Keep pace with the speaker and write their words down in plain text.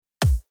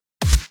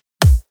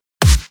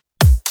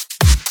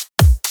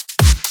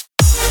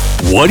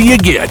What do you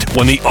get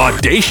when the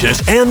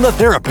audacious and the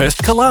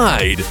therapist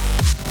collide?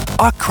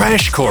 A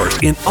crash course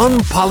in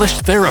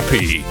unpolished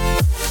therapy.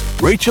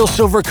 Rachel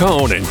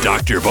Silvercone and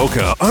Dr.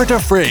 Boca aren't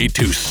afraid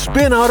to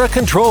spin out of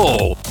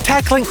control,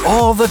 tackling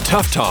all the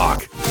tough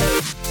talk.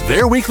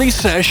 Their weekly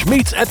sesh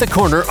meets at the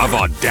corner of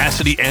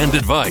audacity and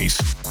advice,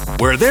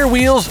 where their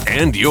wheels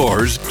and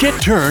yours get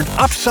turned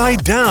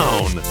upside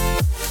down.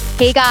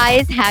 Hey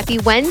guys, happy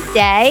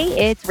Wednesday.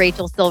 It's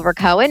Rachel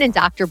Silvercone and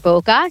Dr.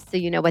 Boca. So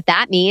you know what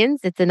that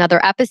means. It's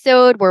another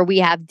episode where we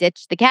have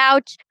ditched the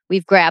couch.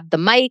 We've grabbed the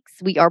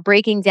mics. We are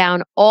breaking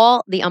down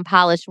all the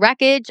unpolished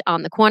wreckage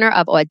on the corner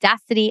of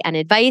audacity and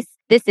advice.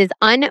 This is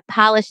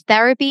Unpolished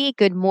Therapy.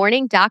 Good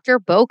morning, Dr.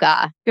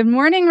 Boca. Good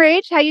morning,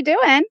 Rach. How you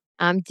doing?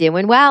 I'm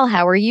doing well.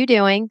 How are you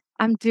doing?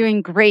 I'm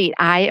doing great.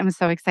 I am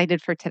so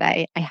excited for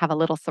today. I have a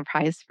little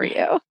surprise for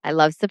you. I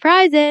love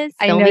surprises.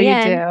 I know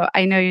you do.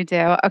 I know you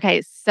do.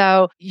 Okay,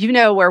 so you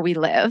know where we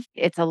live.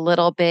 It's a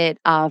little bit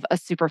of a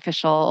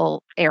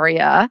superficial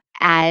area.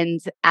 And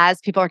as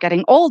people are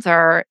getting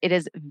older, it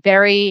is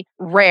very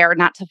rare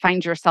not to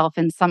find yourself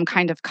in some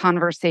kind of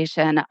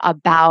conversation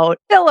about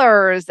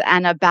fillers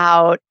and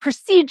about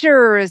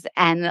procedures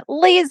and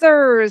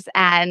lasers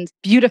and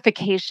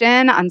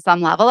beautification on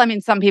some level. I mean,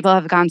 some people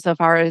have gone so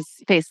far as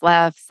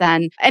facelifts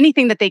and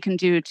anything that they can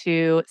do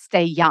to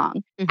stay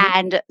young. Mm-hmm.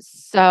 And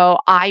so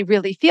I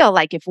really feel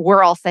like if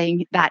we're all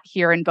saying that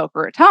here in Boca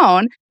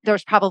Raton,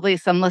 there's probably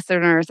some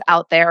listeners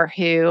out there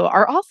who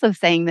are also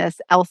saying this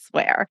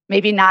elsewhere.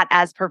 Maybe not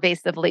as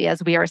pervasively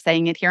as we are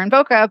saying it here in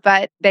Boca,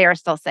 but they are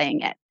still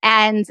saying it.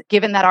 And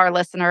given that our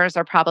listeners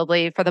are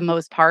probably, for the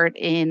most part,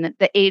 in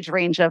the age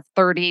range of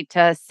 30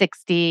 to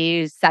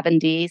 60,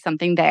 70,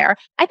 something there,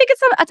 I think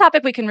it's a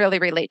topic we can really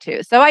relate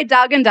to. So I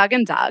dug and dug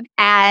and dug.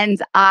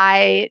 And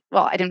I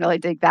didn't really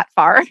dig that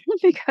far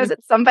because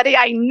it's somebody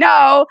I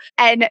know.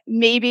 And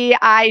maybe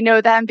I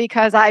know them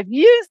because I've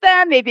used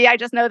them. Maybe I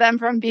just know them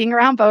from being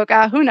around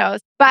Boca. Who knows?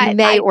 But you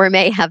may or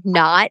may have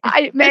not.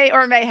 I may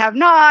or may have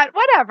not,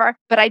 whatever.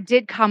 But I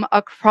did come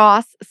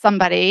across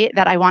somebody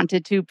that I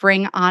wanted to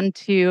bring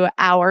onto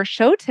our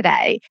show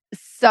today.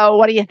 So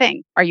what do you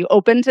think? Are you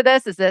open to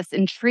this? Is this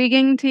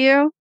intriguing to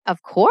you?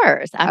 Of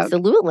course.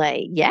 Absolutely.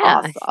 Okay.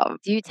 Yeah. Awesome.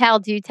 Do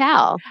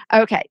tell.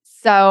 Okay.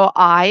 So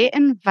I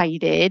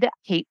invited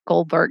Kate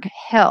Goldberg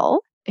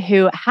Hill,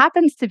 who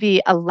happens to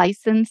be a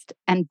licensed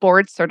and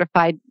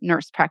board-certified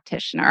nurse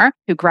practitioner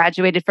who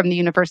graduated from the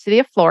University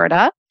of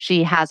Florida.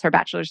 She has her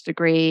bachelor's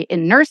degree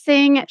in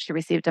nursing. She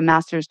received a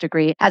master's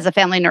degree as a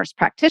family nurse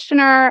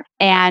practitioner,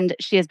 and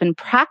she has been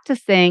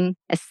practicing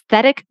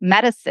aesthetic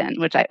medicine,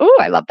 which I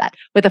love that,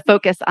 with a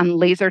focus on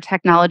laser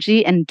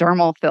technology and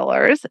dermal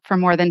fillers for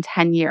more than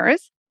 10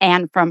 years.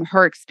 And from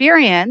her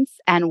experience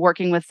and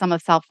working with some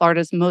of South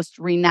Florida's most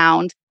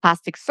renowned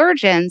plastic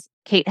surgeons,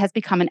 Kate has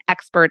become an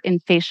expert in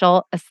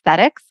facial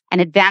aesthetics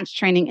and advanced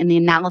training in the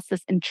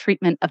analysis and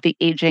treatment of the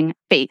aging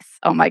face.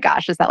 Oh my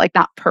gosh, is that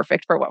not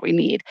perfect for what we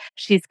need?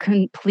 She's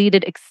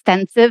completed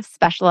extensive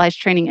specialized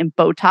training in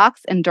Botox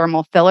and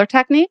dermal filler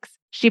techniques.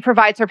 She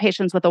provides her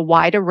patients with a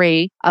wide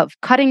array of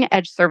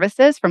cutting-edge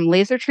services from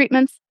laser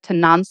treatments to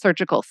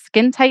non-surgical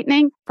skin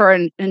tightening for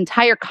an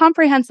entire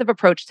comprehensive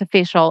approach to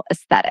facial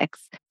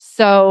aesthetics.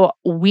 So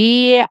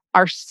we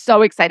are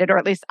so excited, or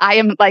at least I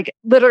am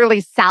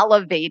literally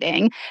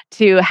salivating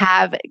to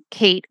have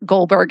Kate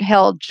Goldberg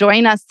Hill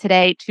join us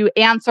today to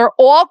answer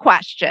all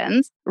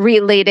questions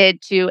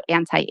related to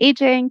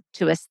anti-aging,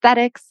 to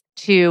aesthetics,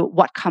 to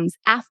what comes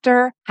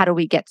after, how do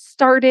we get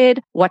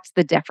started, what's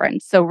the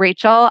difference? So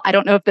Rachel, I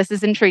don't know if this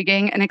is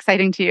intriguing and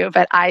exciting to you,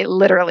 but I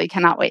literally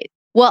cannot wait.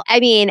 Well, I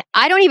mean,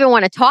 I don't even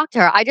want to talk to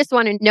her. I just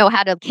want to know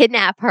how to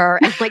kidnap her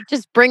and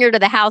just bring her to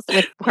the house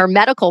with her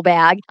medical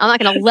bag. I'm not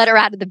going to let her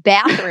out of the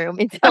bathroom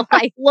until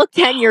I look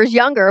 10 years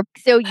younger.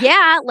 So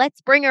yeah,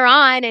 let's bring her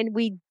on and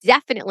we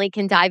definitely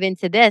can dive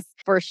into this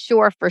for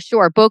sure.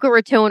 Boca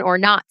Raton or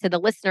not, to the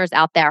listeners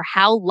out there,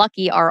 how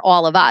lucky are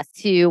all of us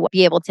to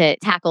be able to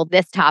tackle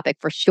this topic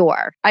for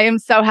sure. I am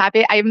so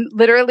happy.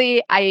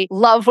 I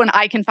love when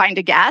I can find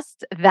a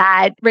guest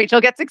that Rachel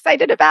gets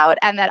excited about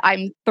and that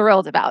I'm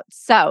thrilled about.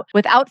 So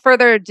without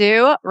further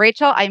ado,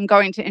 Rachel, I'm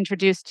going to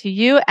introduce to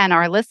you and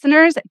our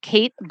listeners,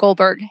 Kate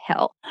Goldberg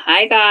Hill.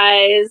 Hi,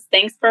 guys.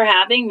 Thanks for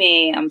having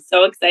me. I'm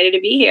so excited to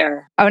be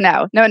here. Oh,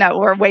 no.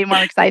 We're way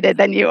more excited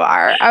than you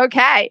are.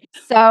 Okay.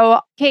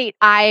 So, Kate,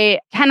 I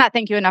cannot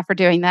thank you enough for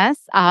doing this.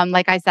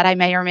 Like I said, I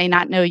may or may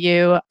not know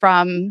you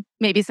from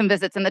maybe some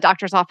visits in the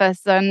doctor's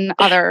office and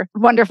other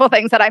wonderful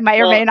things that I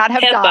may or may not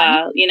have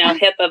done.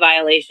 HIPAA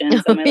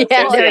violations.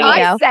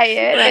 I say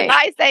it. Right. If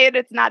I say it,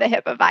 it's not a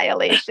HIPAA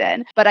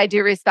violation. But I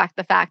do respect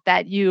the fact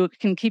that you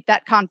can keep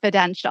that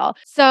confidential.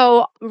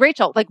 So,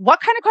 Rachel,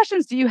 what kind of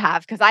questions do you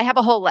have? Because I have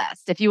a whole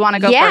list. If you want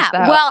to go first, though.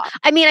 Well,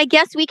 I mean, I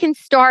guess we can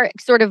start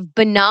sort of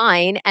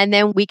benign and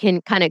then we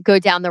can kind of go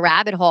down the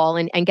rabbit hole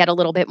and get a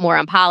little bit more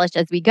unpolished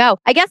as we go.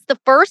 I guess the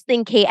first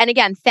thing, Kate, and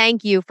again,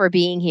 thank you for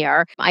being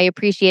here. I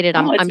appreciate it.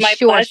 I'm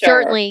sure, pleasure.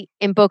 certainly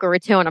in Boca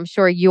Raton, I'm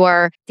sure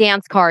your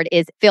dance card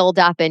is filled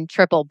up and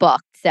triple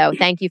booked. So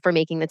thank you for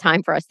making the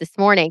time for us this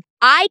morning.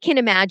 I can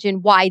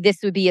imagine why this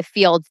would be a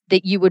field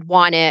that you would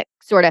want to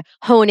sort of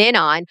hone in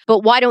on. But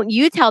why don't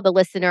you tell the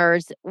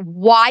listeners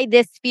why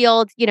this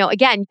field,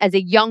 again, as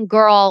a young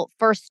girl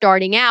first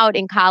starting out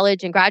in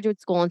college and graduate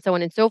school and so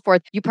on and so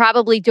forth, you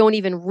probably don't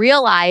even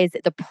realize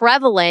the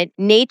prevalent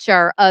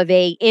nature of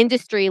a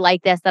industry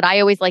like this that I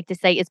always like to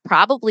say is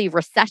probably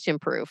recession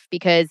proof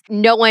because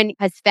no one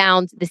has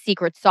found the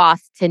secret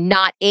sauce to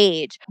not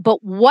age.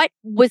 But what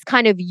was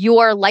kind of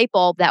your light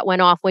bulb that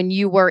went off when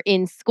you were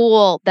in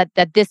school that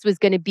this was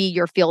going to be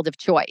your field of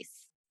choice?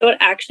 So it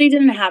actually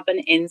didn't happen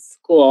in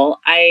school.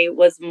 I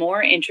was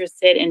more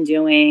interested in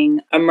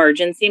doing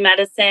emergency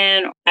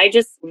medicine. I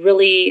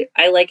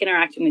like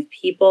interacting with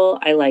people.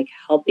 I like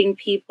helping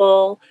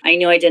people. I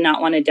knew I did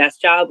not want a desk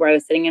job where I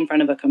was sitting in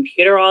front of a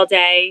computer all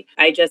day.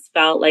 I just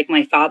felt like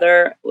my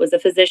father was a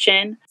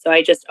physician. So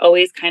I just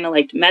always kind of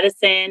liked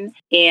medicine.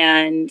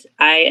 And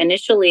I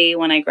initially,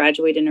 when I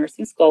graduated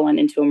nursing school, went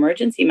into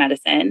emergency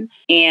medicine.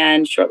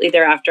 And shortly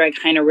thereafter, I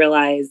kind of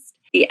realized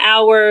the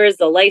hours,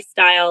 the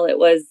lifestyle, it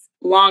was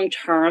long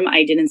term,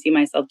 I didn't see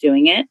myself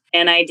doing it.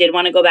 And I did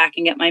want to go back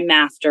and get my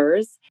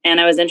master's. And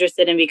I was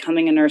interested in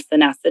becoming a nurse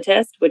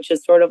anesthetist, which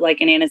is sort of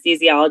like an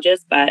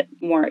anesthesiologist, but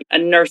more a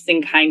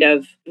nursing kind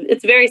of,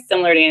 it's very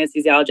similar to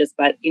anesthesiologist,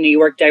 but you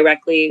work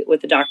directly with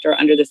the doctor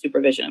under the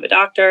supervision of a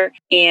doctor.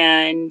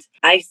 And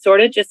I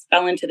sort of just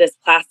fell into this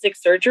plastic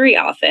surgery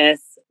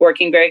office,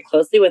 working very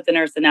closely with the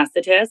nurse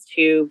anesthetist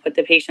who put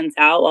the patients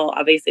out while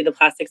obviously the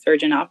plastic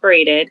surgeon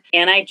operated.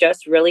 And I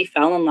just really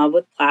fell in love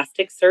with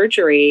plastic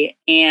surgery.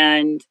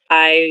 And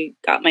I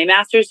got my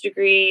master's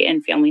degree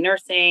in family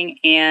nursing.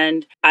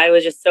 And I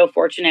was just so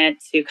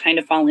fortunate to kind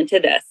of fall into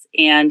this.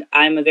 And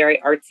I'm a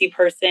very artsy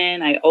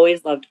person. I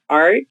always loved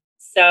art.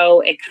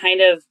 So it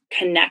kind of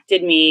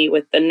connected me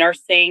with the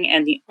nursing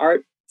and the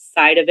art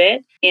side of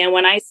it. And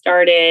when I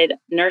started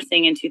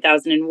nursing in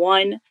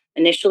 2001,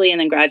 initially, and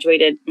then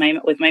graduated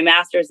with my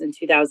master's in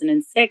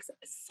 2006,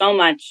 so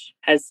much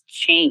has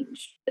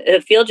changed. The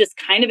field just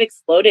kind of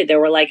exploded. There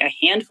were like a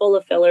handful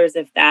of fillers,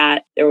 if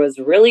that. There was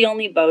really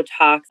only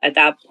Botox at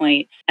that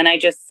point. And I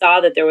just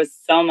saw that there was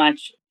so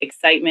much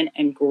excitement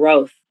and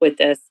growth with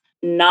this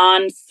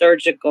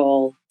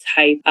non-surgical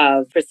type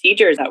of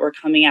procedures that were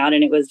coming out.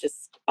 And it was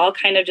just all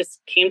kind of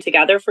just came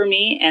together for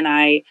me. And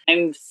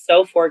I'm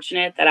so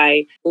fortunate that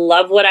I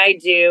love what I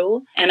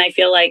do. And I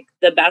feel like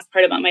the best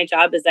part about my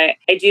job is that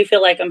I do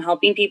feel like I'm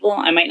helping people.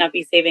 I might not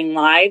be saving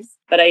lives,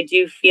 but I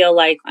do feel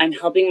like I'm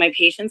helping my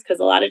patients because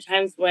a lot of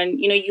times when,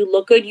 you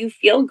look good, you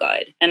feel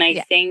good. And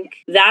I think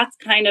that's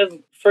kind of,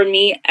 for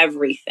me,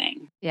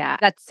 everything. Yeah,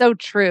 that's so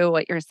true.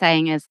 What you're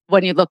saying is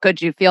when you look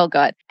good, you feel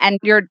good. And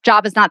your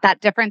job is not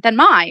that different than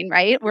mine,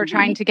 right? We're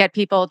trying to get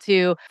people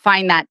to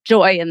find that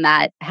joy and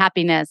that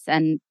happiness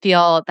and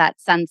feel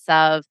that sense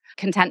of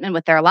contentment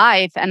with their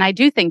life. And I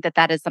do think that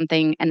that is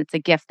something, and it's a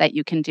gift that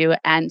you can do.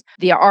 And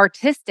the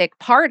artistic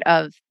part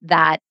of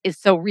that is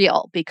so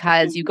real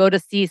because you go to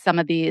see some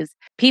of these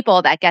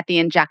people that get the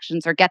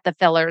injections or get the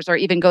fillers or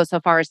even go so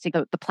far as to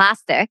go the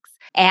plastics.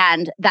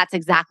 And that's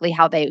exactly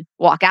how they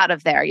walk out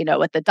of there,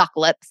 with the duck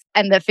lips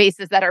and the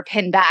faces that are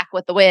pinned back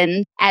with the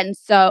wind. And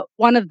so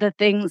one of the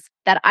things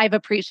that I've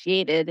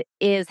appreciated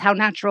is how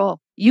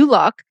natural you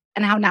look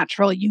and how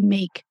natural you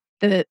make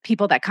the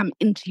people that come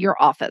into your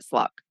office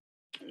look.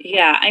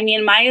 Yeah, I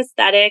mean, my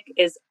aesthetic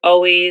is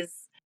always,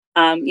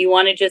 you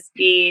want to just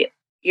be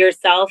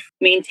yourself,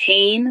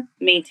 maintain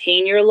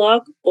your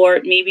look,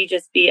 or maybe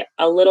just be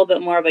a little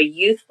bit more of a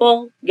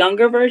youthful,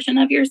 younger version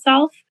of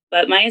yourself.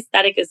 But my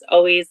aesthetic is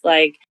always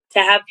like to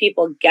have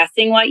people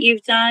guessing what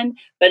you've done,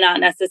 but not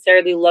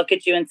necessarily look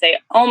at you and say,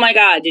 oh my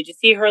God, did you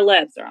see her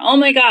lips? Or, oh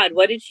my God,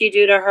 what did she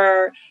do to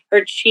her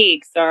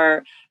cheeks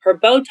or her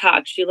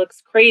Botox? She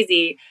looks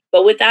crazy.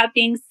 But with that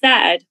being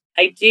said,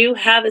 I do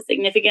have a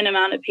significant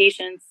amount of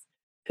patients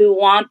who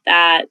want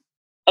that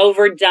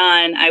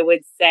overdone, I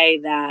would say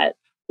that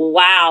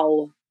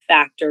wow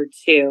factor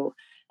too.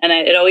 And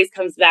it always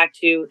comes back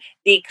to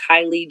the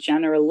Kylie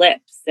Jenner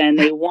lips, and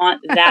they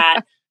want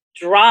that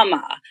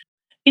drama,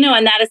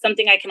 and that is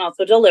something I can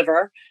also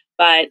deliver,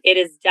 but it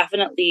is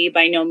definitely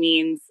by no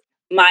means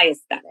my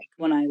aesthetic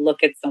when I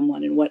look at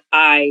someone and what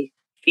I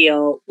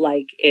feel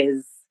like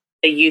is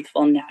a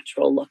youthful,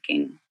 natural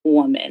looking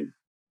woman.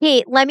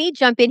 Hey, let me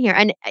jump in here.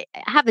 And I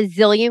have a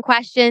zillion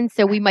questions,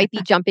 so we might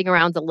be jumping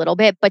around a little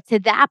bit. But to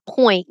that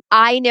point,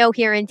 I know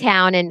here in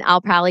town, and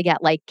I'll probably get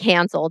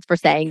canceled for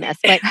saying this,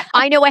 but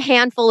I know a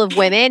handful of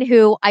women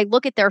who I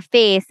look at their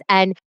face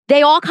and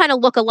they all kind of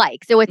look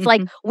alike. So it's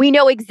like, we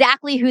know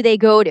exactly who they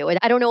go to. And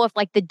I don't know if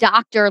the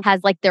doctor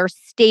has their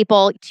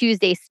staple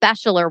Tuesday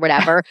special or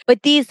whatever,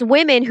 but these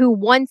women who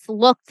once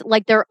looked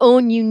like their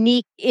own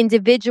unique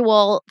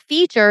individual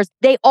features,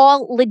 they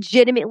all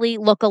legitimately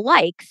look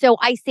alike. So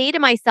I say to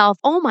myself,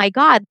 oh my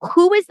God,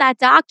 who is that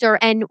doctor?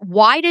 And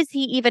why does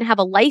he even have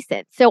a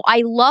license? So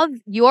I love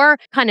your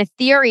kind of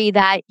theory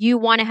that you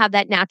want to have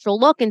that natural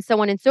look and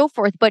so on and so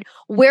forth. But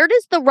where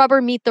does the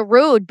rubber meet the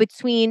road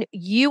between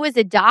you as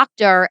a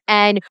doctor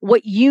and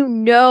what you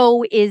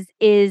know is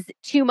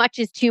too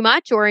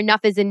much or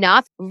enough is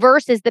enough,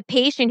 versus the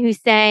patient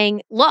who's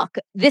saying, look,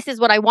 this is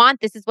what I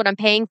want, this is what I'm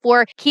paying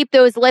for. Keep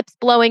those lips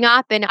blowing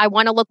up and I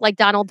want to look like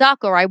Donald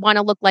Duck or I want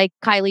to look like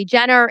Kylie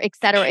Jenner, et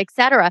cetera, et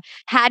cetera.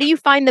 How do you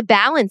find the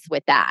balance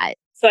with that?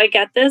 So I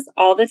get this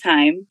all the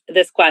time,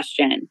 this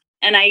question.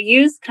 And I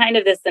use kind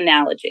of this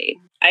analogy.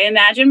 I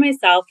imagine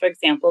myself, for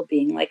example,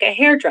 being like a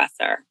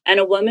hairdresser, and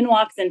a woman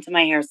walks into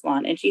my hair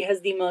salon and she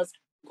has the most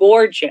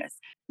gorgeous,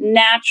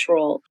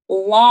 natural,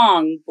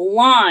 long,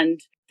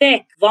 blonde,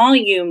 thick,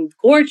 volume,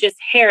 gorgeous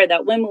hair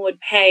that women would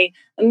pay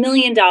 $1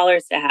 million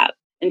to have.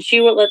 And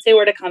she would, let's say,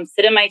 were to come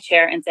sit in my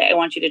chair and say, I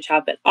want you to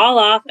chop it all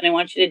off and I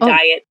want you to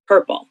dye it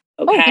purple.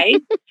 Okay.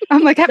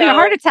 I'm like having a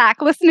heart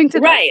attack listening to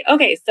this. Right.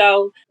 Okay.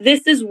 So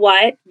this is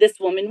what this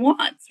woman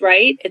wants,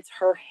 right? It's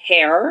her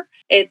hair.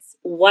 It's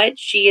what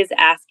she is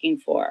asking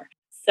for.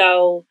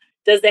 So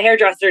does the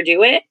hairdresser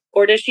do it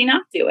or does she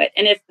not do it?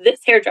 And if this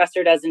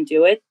hairdresser doesn't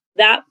do it,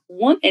 that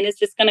woman is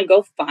just going to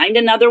go find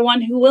another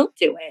one who will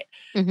do it.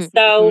 Mm-hmm.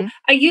 So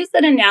I use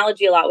that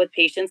analogy a lot with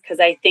patients because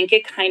I think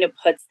it kind of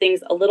puts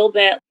things a little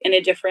bit in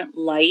a different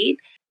light,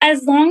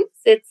 as long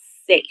as it's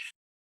safe.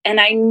 And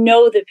I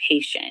know the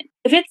patient.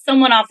 If it's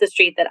someone off the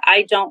street that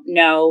I don't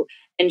know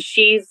and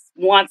she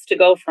wants to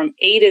go from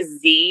A to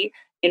Z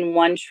in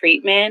one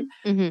treatment,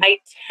 I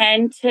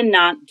tend to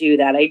not do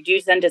that. I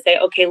do tend to say,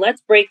 okay,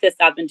 let's break this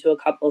up into a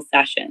couple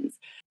sessions.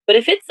 But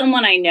if it's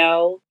someone I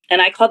know and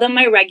I call them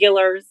my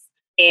regulars,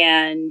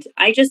 and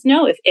I just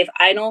know if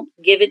I don't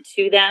give it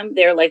to them,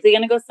 they're likely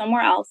going to go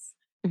somewhere else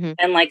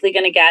and likely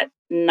going to get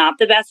not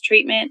the best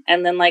treatment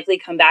and then likely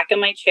come back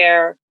in my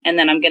chair and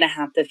then I'm going to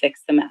have to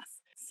fix the mess.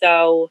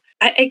 So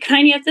I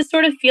kind of have to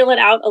sort of feel it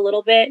out a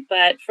little bit.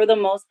 But for the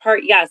most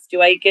part, yes.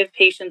 Do I give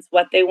patients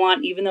what they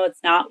want, even though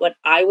it's not what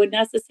I would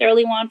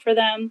necessarily want for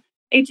them?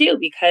 I do,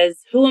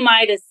 because who am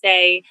I to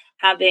say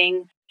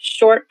having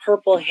short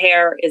purple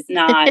hair is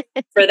not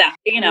for them?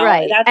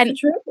 Right. That's the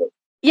truth.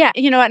 Yeah,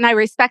 and I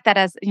respect that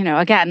as,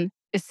 again,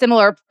 a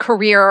similar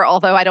career,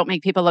 although I don't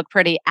make people look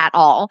pretty at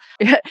all,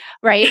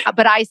 right?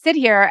 But I sit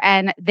here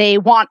and they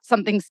want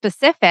something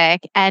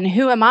specific. And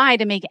who am I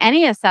to make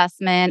any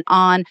assessment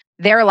on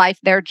their life,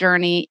 their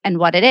journey, and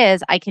what it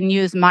is? I can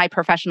use my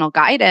professional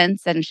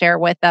guidance and share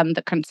with them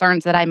the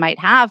concerns that I might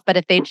have. But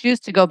if they choose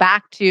to go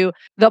back to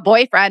the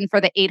boyfriend for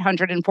the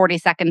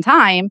 842nd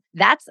time,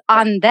 that's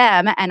on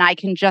them. And I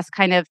can just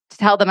kind of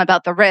tell them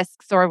about the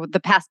risks or the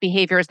past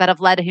behaviors that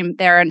have led him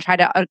there and try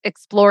to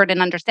explore it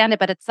and understand it.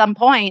 But at some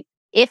point,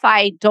 if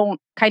I don't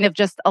kind of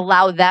just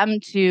allow them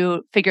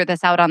to figure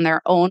this out on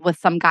their own with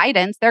some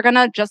guidance, they're going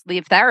to just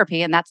leave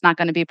therapy. And that's not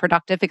going to be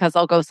productive because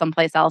they'll go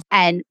someplace else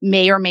and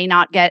may or may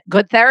not get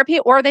good therapy,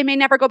 or they may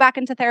never go back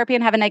into therapy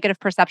and have a negative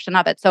perception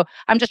of it. So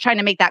I'm just trying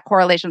to make that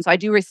correlation. So I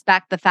do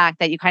respect the fact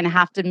that you kind of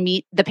have to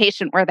meet the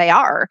patient where they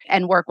are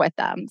and work with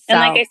them. So. And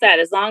like I said,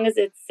 as long as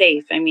it's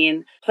safe, I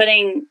mean,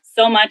 putting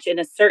so much in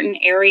a certain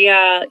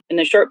area in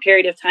a short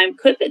period of time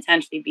could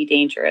potentially be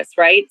dangerous,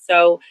 right?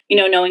 So,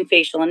 knowing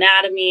facial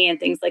anatomy and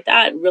things like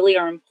that really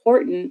are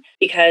important,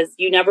 because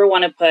you never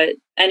want to put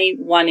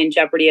anyone in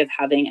jeopardy of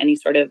having any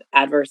sort of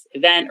adverse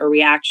event or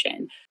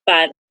reaction.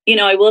 But,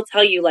 I will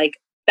tell you, like,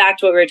 back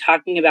to what we were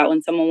talking about,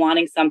 when someone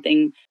wanting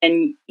something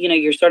and,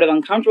 you're sort of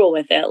uncomfortable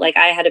with it. Like,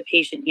 I had a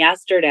patient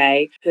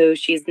yesterday who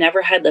she's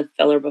never had lip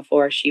filler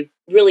before. She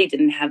really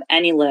didn't have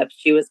any lips.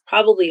 She was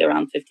probably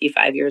around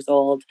 55 years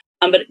old.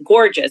 But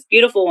gorgeous,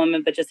 beautiful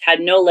woman, but just had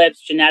no lips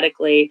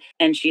genetically.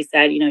 And she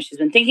said, she's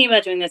been thinking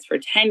about doing this for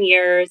 10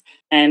 years.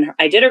 And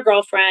I did her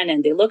girlfriend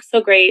and they look so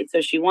great. So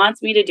she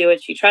wants me to do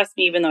it. She trusts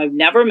me, even though I've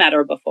never met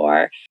her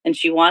before. And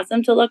she wants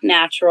them to look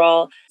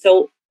natural.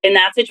 So in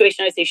that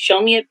situation, I say,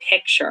 show me a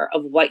picture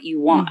of what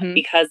you want,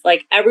 because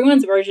like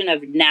everyone's version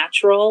of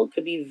natural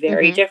could be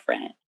very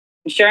different.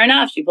 And sure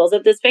enough, she pulls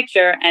up this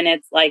picture and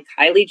it's like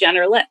Kylie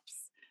Jenner lips.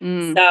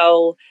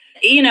 So,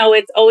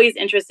 it's always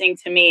interesting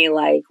to me,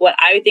 like what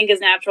I think is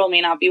natural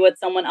may not be what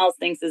someone else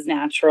thinks is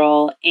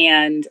natural.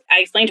 And I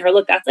explained to her,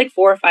 look, that's like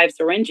 4 or 5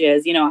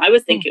 syringes. I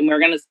was thinking we were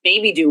going to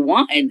maybe do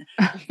one.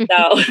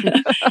 So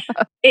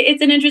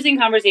it's an interesting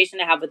conversation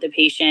to have with the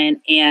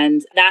patient.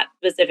 And that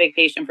specific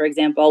patient, for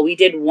example, we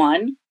did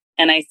one.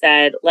 And I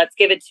said, let's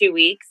give it 2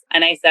 weeks.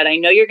 And I said, I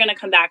know you're going to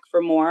come back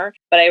for more,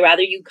 but I'd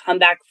rather you come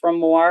back for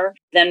more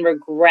than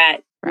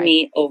regret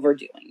me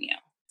overdoing you.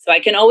 So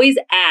I can always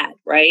add,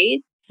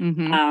 right?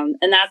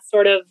 And that's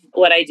sort of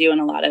what I do in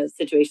a lot of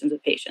situations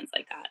with patients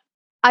like that.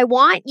 I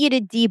want you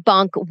to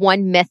debunk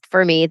one myth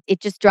for me. It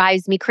just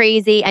drives me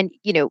crazy. And,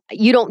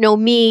 you don't know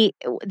me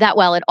that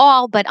well at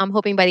all, but I'm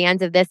hoping by the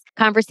end of this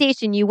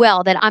conversation, you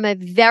will, that I'm a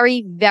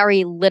very,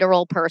 very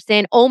literal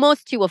person,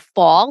 almost to a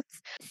fault.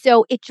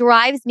 So it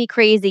drives me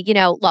crazy.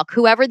 Look,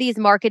 whoever these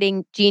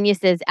marketing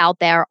geniuses out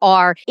there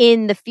are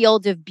in the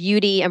field of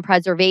beauty and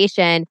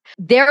preservation,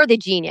 they're the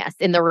genius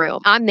in the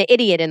room. I'm the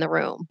idiot in the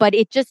room. But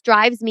it just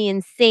drives me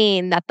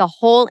insane that the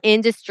whole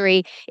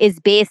industry is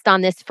based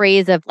on this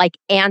phrase of like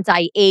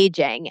anti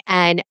anti-aging.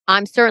 And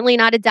I'm certainly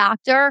not a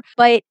doctor,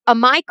 but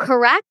am I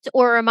correct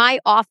or am I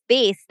off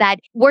base that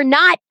we're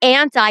not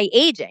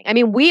anti-aging? I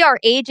mean, we are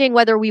aging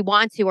whether we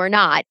want to or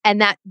not.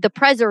 And that the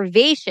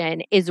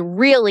preservation is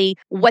really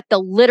what the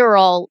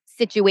literal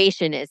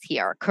situation is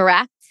here,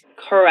 correct?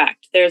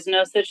 Correct. There's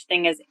no such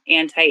thing as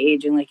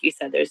anti-aging. Like you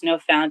said, there's no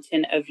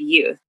fountain of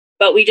youth.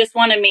 But we just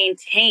want to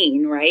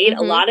maintain, right?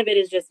 A lot of it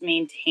is just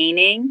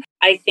maintaining.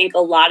 I think a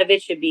lot of it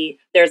should be,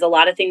 there's a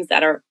lot of things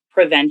that are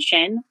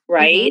prevention,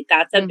 right?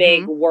 That's a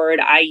big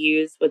word I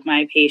use with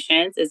my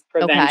patients is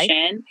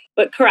prevention. Okay.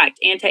 But correct,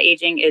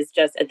 anti-aging is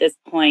just at this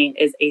point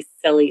is a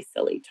silly,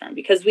 silly term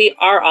because we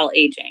are all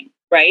aging.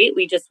 Right?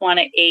 We just want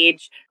to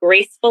age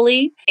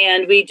gracefully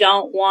and we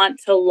don't want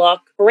to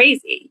look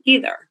crazy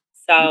either.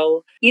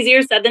 So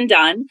easier said than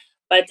done,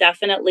 but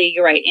definitely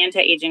you're right.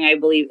 Anti-aging, I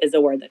believe, is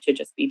a word that should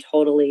just be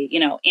totally,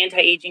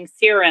 anti-aging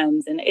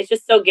serums. And it's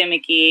just so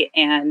gimmicky.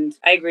 And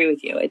I agree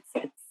with you. It's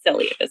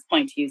silly at this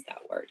point to use that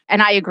word.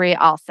 And I agree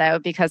also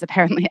because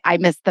apparently I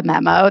missed the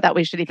memo that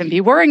we should even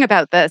be worrying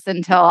about this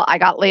until I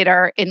got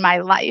later in my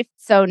life.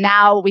 So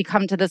now we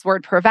come to this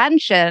word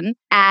prevention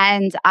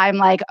and I'm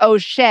like, oh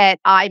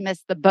shit, I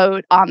missed the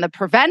boat on the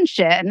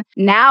prevention.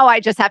 Now I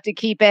just have to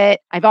keep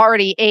it. I've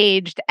already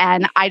aged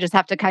and I just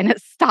have to kind of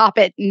stop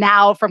it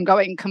now from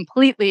going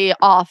completely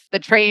off the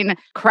train,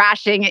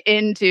 crashing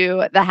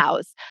into the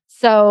house.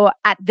 So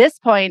at this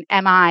point,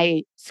 am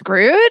I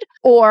screwed?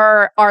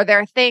 Or are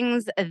there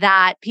things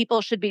that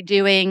people should be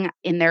doing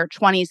in their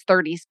 20s,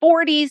 30s,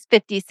 40s,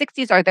 50s,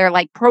 60s? Are there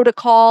like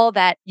protocol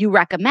that you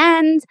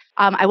recommend?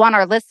 I want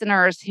our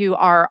listeners who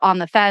are on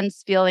the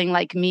fence feeling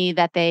like me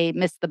that they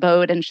missed the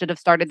boat and should have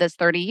started this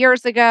 30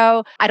 years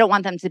ago. I don't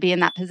want them to be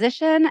in that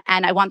position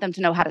and I want them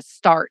to know how to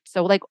start.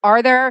 So like,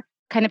 are there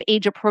kind of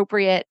age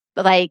appropriate,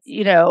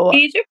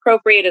 Age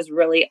appropriate is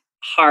really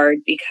hard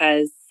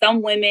because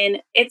some women,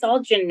 it's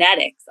all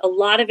genetics. A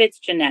lot of it's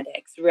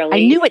genetics,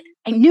 really.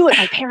 I knew it.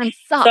 My parents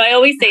suck. So I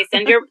always say,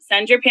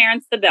 send your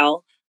parents the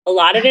bill. A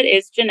lot of it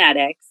is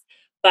genetics.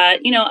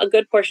 But, a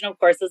good portion, of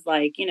course, is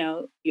like,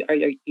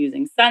 you're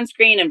using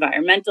sunscreen,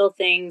 environmental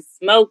things,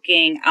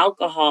 smoking,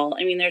 alcohol.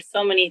 I mean, there's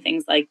so many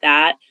things like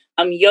that.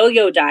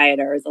 Yo-yo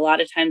dieters, a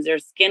lot of times their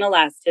skin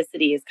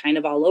elasticity is kind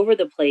of all over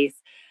the place.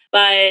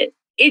 But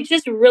it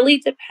just really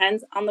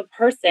depends on the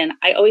person.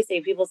 I always say,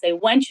 people say,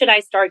 when should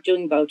I start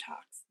doing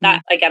Botox?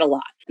 That I get a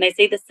lot. And I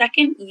say, the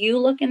second you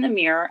look in the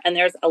mirror and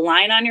there's a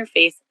line on your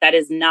face that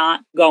is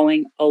not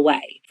going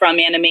away from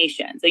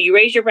animation. So you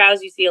raise your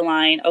brows, you see a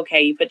line.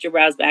 Okay, you put your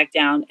brows back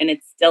down and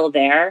it's still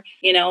there,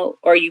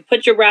 or you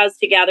put your brows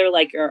together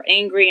like you're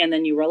angry and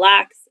then you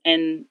relax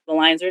and the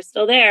lines are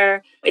still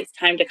there. It's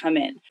time to come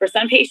in. For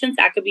some patients,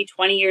 that could be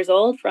 20 years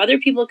old. For other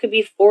people, it could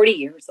be 40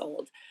 years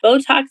old.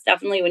 Botox,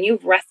 definitely, when you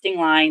have resting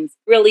lines,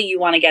 really, you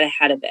want to get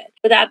ahead of it.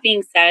 With that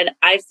being said,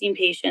 I've seen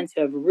patients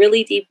who have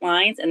really deep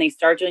lines and they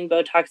start doing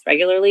Botox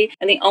regularly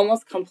and they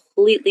almost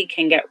completely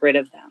can get rid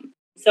of them.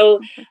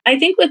 So I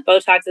think with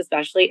Botox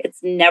especially,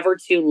 it's never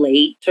too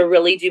late to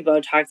really do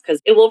Botox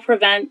because it will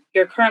prevent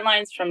your current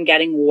lines from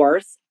getting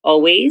worse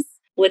always.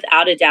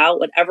 Without a doubt,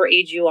 whatever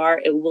age you are,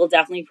 it will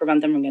definitely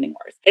prevent them from getting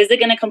worse. Is it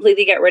going to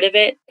completely get rid of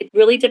it? It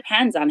really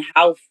depends on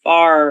how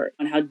far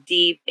and how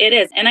deep it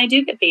is. And I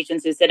do get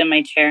patients who sit in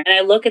my chair and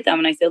I look at them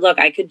and I say, look,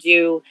 I could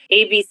do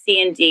A, B,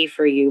 C, and D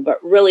for you,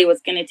 but really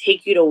what's going to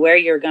take you to where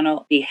you're going to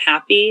be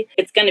happy,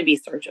 it's going to be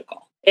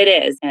surgical. It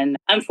is. And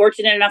I'm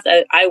fortunate enough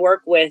that I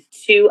work with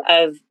two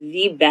of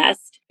the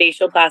best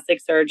facial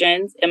plastic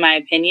surgeons, in my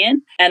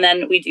opinion. And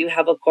then we do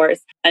have, of course,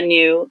 a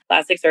new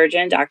plastic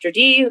surgeon, Dr.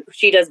 D.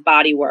 She does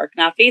body work,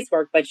 not face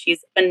work, but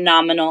she's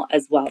phenomenal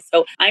as well.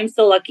 So I'm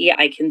so lucky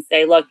I can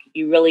say, look,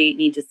 you really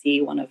need to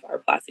see one of our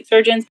plastic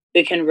surgeons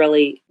who can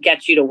really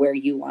get you to where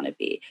you want to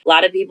be. A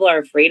lot of people are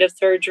afraid of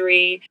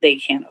surgery. They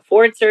can't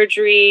afford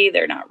surgery.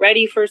 They're not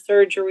ready for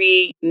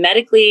surgery.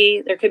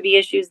 Medically, there could be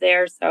issues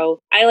there. So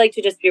I like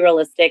to just be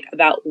realistic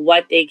about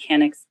what they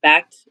can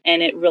expect.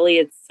 And it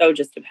so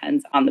just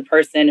depends on the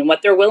person and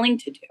what they're willing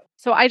to do.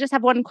 So I just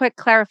have one quick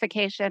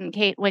clarification,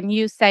 Kate. When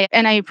you say,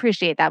 and I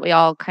appreciate that we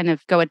all kind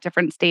of go at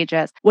different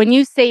stages. When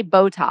you say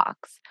Botox,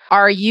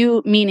 are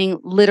you meaning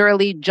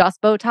literally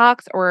just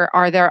Botox, or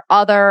are there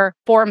other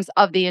forms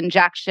of the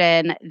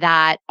injection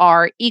that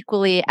are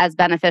equally as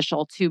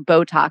beneficial to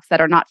Botox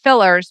that are not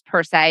fillers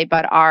per se,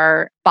 but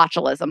are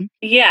botulism?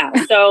 Yeah.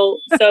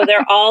 So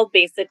they're all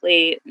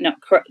basically,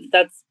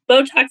 that's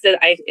Botox.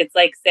 It's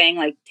like saying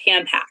like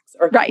Tampax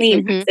or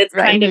Clean. Mm-hmm. It's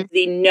kind of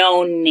the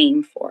known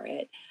name for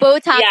it.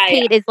 Botox,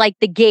 Kate, is like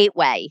the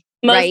gateway.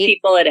 Most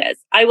people it is.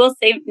 I will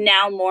say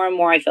now more and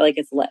more, I feel like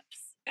it's lips.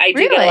 I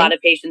do get a lot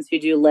of patients who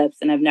do lips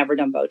and have never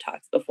done Botox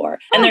before.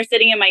 And they're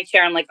sitting in my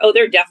chair. I'm like, oh,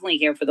 they're definitely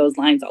here for those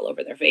lines all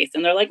over their face.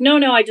 And they're like, no,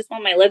 I just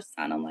want my lips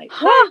done. I'm like,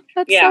 what?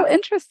 That's so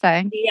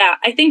interesting. Yeah,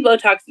 I think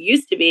Botox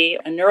used to be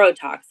a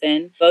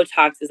neurotoxin.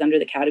 Botox is under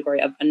the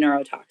category of a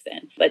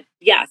neurotoxin. But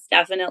yes,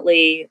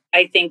 definitely,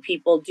 I think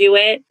people do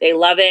it. They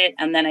love it.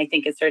 And then I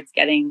think it starts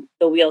getting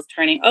the wheels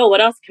turning. Oh,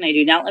 what else can I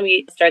do? Now let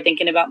me start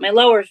thinking about my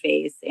lower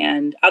face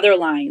and other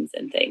lines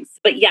and things.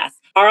 But yes,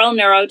 are all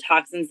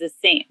neurotoxins the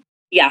same?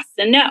 yes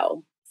and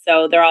no.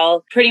 So they're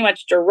all pretty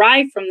much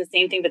derived from the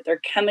same thing, but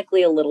they're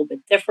chemically a little bit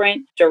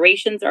different.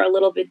 Durations are a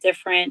little bit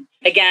different.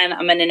 Again,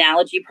 I'm an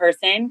analogy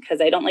person because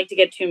I don't like to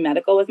get too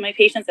medical with my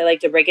patients. I like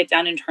to break it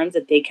down in terms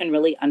that they can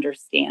really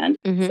understand.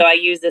 Mhm. So I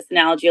use this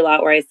analogy a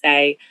lot where I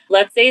say,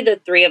 let's say the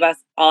three of us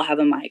all have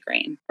a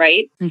migraine,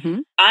 right?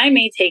 Mhm. I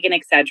may take an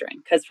Excedrin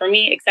because for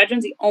me,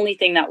 Excedrin's the only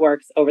thing that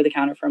works over the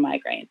counter for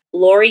migraine.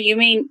 Lori, you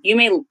may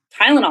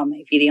Tylenol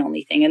might be the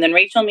only thing, and then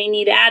Rachel may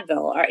need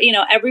Advil, or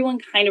everyone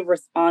kind of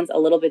responds a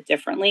little bit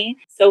differently.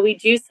 So we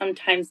do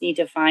sometimes need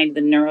to find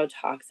the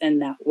neurotoxin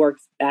that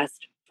works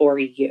best for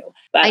you.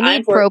 But I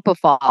need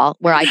propofol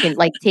where I can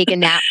take a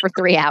nap for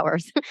 3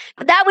 hours.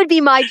 That would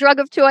be my drug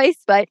of choice,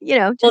 but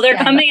Well, they're saying.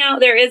 coming out.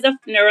 There is a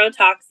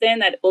neurotoxin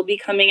that will be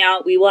coming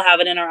out. We will have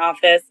it in our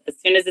office as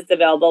soon as it's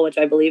available, which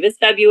I believe is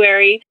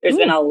February. There's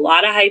been a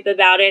lot of hype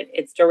about it.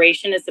 Its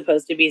duration is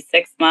supposed to be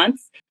 6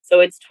 months. So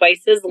it's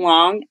twice as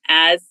long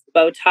as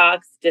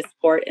Botox,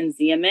 Dysport, and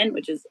Xeomin,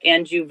 which is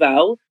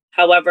Anjuvo.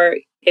 However,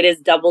 it is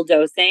double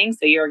dosing,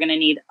 so you're going to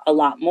need a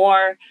lot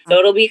more. So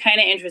it'll be kind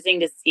of interesting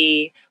to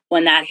see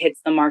when that hits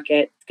the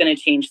market. It's going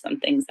to change some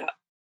things up.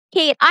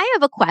 Kate, I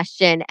have a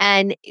question.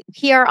 And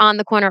here on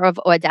the corner of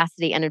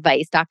Audacity and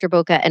Advice, Dr.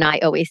 Boca and I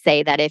always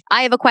say that if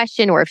I have a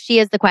question or if she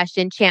has the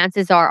question,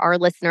 chances are our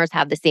listeners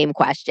have the same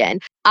question.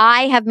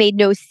 I have made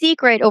no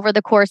secret over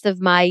the course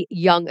of my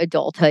young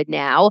adulthood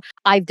now.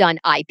 I've done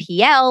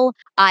IPL,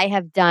 I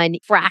have done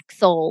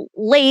Fraxel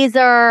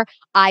laser,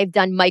 I've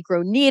done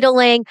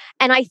microneedling.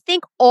 And I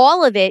think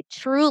all of it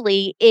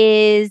truly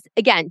is,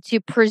 again,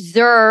 to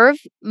preserve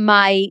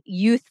my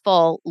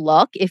youthful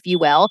look, if you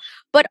will,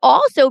 but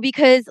also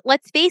because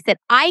let's face it,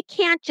 I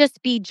can't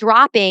just be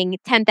dropping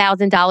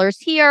 $10,000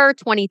 here,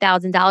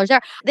 $20,000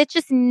 there. That's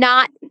just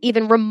not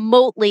even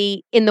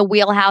remotely in the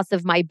wheelhouse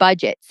of my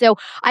budget. So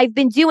I've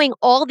been doing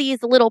all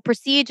these little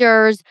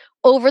procedures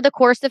over the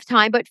course of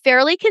time, but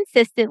fairly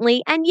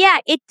consistently. And yeah,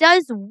 it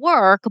does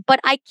work, but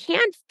I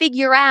can't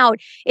figure out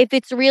if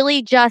it's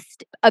really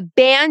just a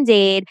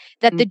Band-Aid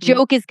that the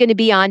joke is going to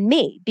be on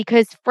me,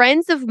 because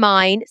friends of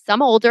mine,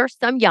 some older,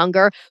 some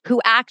younger,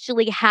 who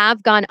actually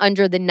have gone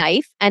under the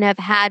knife and have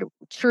had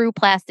true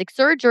plastic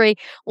surgery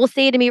will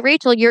say to me,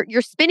 Rachel,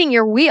 you're spinning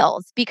your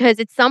wheels, because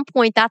at some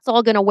point that's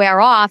all going to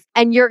wear off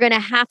and you're going to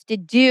have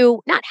to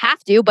not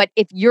have to, but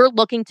if you're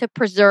looking to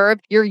preserve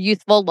your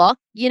youthful look,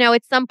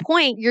 at some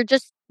point you're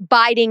just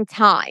biding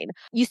time.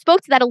 You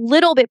spoke to that a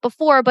little bit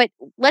before, but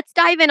let's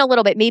dive in a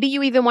little bit. Maybe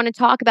you even want to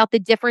talk about the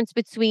difference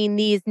between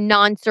these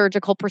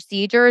non-surgical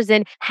procedures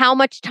and how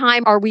much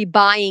time are we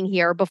buying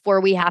here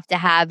before we have to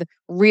have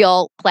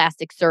real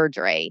plastic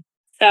surgery?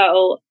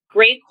 So,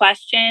 great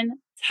question.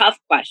 Tough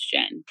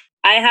question.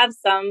 I have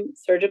some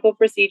surgical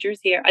procedures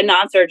here,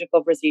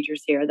 non-surgical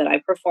procedures here that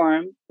I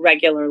perform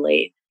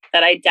regularly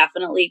that I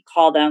definitely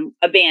call them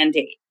a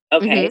Band-Aid.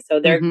 Okay, so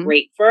they're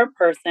great for a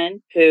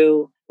person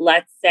who,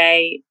 let's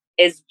say,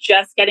 is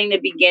just getting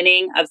the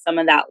beginning of some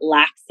of that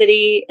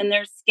laxity in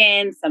their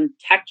skin, some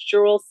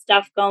textural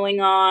stuff going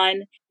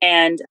on,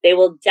 and they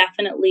will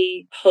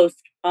definitely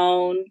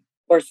postpone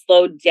or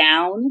slow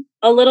down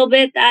a little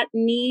bit that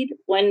need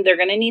when they're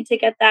going to need to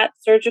get that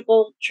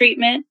surgical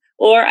treatment.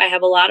 Or I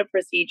have a lot of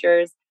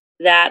procedures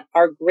that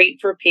are great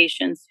for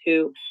patients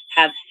who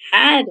have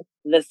had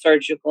the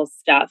surgical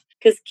stuff.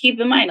 Because keep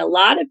in mind, a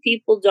lot of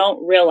people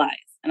don't realize,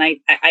 and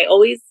I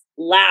always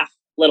laugh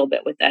a little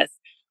bit with this,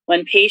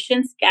 when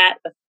patients get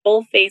a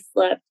full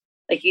facelift,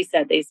 like you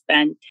said, they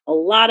spend a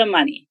lot of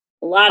money,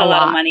 a lot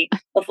of money,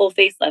 a full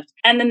facelift.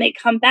 And then they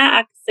come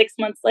back 6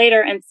 months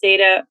later and say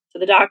to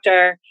the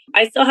doctor,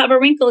 I still have a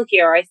wrinkle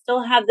here. I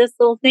still have this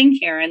little thing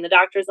here. And the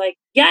doctor's like,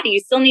 yeah, you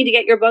still need to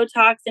get your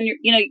Botox and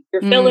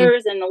your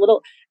fillers and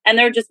and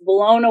they're just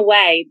blown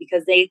away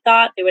because they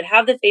thought they would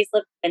have the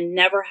facelift and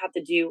never have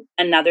to do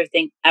another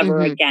thing ever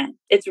again.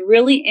 It's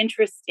really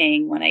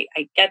interesting when I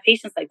get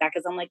patients like that,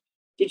 because I'm like,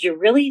 did you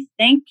really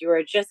think you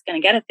were just going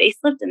to get a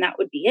facelift and that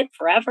would be it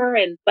forever?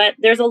 But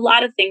there's a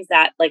lot of things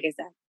that, like I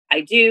said,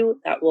 I do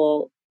that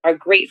are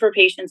great for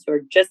patients who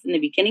are just in the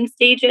beginning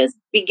stages,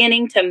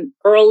 beginning to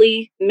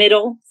early,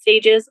 middle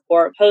stages,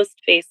 or post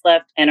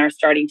facelift and are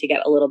starting to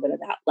get a little bit of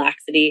that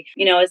laxity,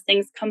 as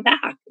things come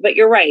back. But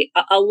you're right.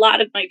 A lot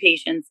of my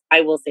patients,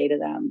 I will say to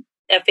them,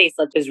 a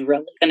facelift is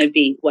really going to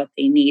be what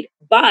they need.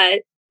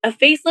 But a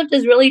facelift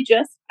is really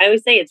just, I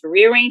always say, it's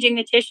rearranging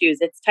the tissues.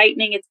 It's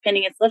tightening, it's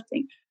pinning, it's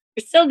lifting.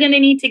 You're still going to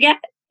need to get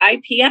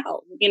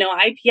IPL.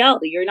 IPL,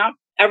 you're not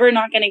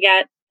going to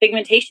get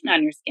pigmentation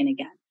on your skin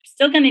again.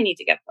 You're still going to need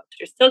to get poked.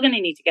 You're still going to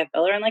need to get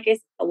filler. And like I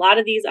said, a lot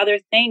of these other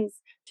things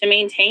to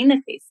maintain the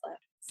facelift.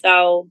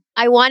 So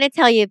I want to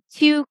tell you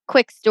 2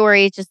 quick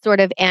stories, just sort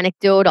of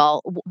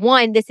anecdotal.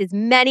 One, this is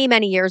many,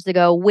 many years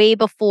ago, way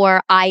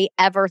before I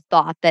ever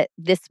thought that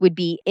this would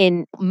be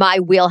in my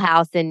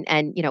wheelhouse. And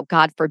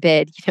God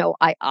forbid,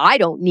 I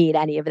don't need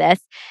any of this.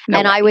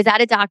 I was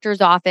at a doctor's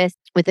office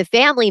with a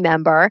family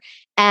member,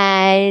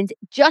 And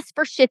just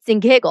for shits and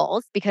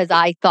giggles, because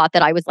I thought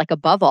that I was like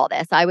above all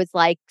this, I was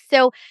like,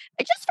 so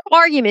just for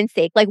argument's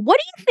sake, like, what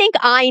do you think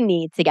I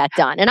need to get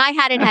done? And I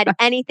hadn't had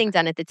anything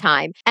done at the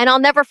time. And I'll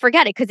never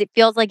forget it because it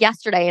feels like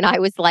yesterday. And I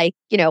was like,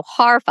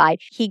 horrified.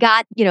 He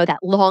got, that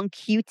long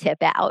Q-tip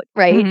out,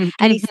 right? Mm-hmm.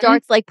 And he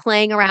starts like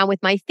playing around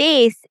with my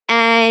face.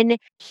 And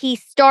he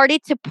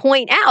started to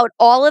point out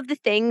all of the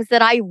things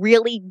that I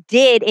really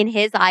did in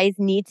his eyes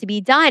need to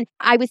be done.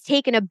 I was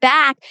taken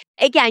aback.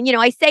 Again,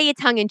 I say it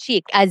tongue in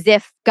cheek as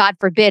if, God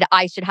forbid,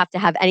 I should have to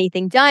have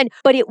anything done.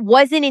 But it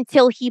wasn't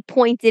until he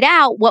pointed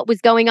out what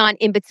was going on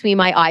in between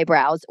my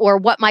eyebrows or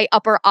what my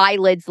upper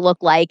eyelids look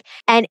like.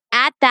 And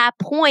at that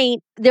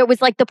point, there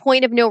was like the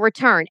point of no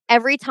return.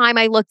 Every time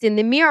I looked in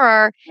the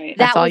mirror, Right.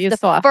 that was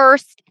the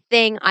first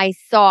thing I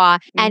saw.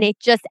 And it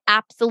just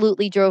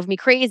absolutely drove me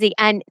crazy.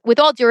 And with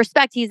all due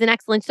respect, he's an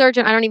excellent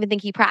surgeon. I don't even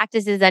think he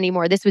practices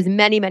anymore. This was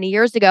many, many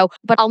years ago.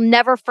 But I'll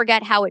never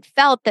forget how it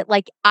felt that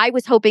like I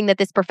was hoping that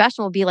this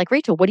professional would be like,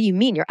 Rachel, what do you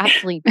mean? You're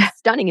absolutely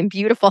stunning and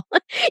beautiful.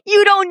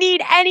 You don't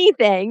need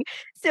anything.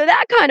 So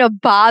that kind of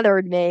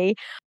bothered me.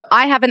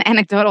 I have an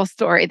anecdotal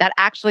story that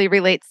actually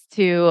relates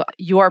to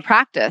your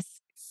practice.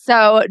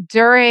 So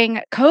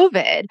during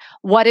COVID,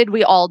 what did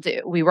we all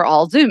do? We were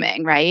all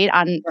Zooming, right?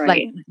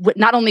 Like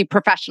not only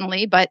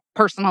professionally, but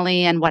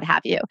personally and what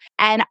have you.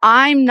 And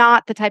I'm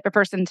not the type of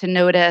person to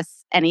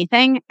notice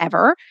anything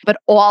ever, but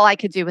all I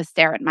could do was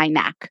stare at my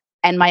neck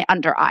and my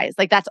under eyes.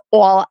 Like that's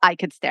all I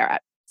could stare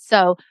at.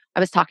 So I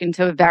was talking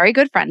to a very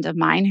good friend of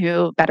mine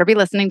who better be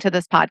listening to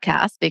this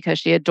podcast because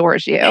she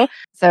adores you.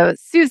 So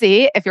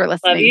Susie, if you're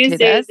listening to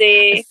this,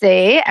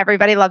 see,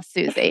 everybody loves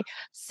Susie.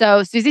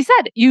 So Susie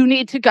said, you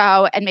need to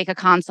go and make a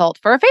consult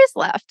for a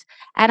facelift.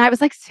 And I was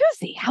like,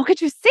 Susie, how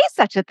could you say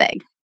such a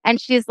thing? And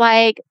she's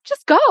like,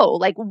 just go.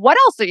 Like, what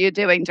else are you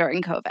doing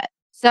during COVID?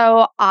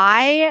 So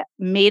I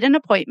made an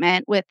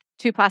appointment with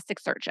 2 plastic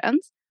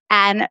surgeons.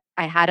 And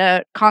I had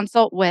a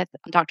consult with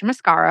Dr.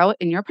 Mascaro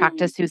in your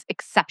practice, who's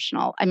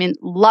exceptional. I mean,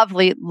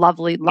 lovely,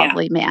 lovely,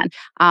 lovely man.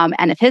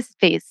 And if his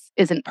face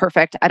isn't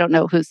perfect, I don't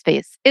know whose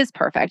face is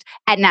perfect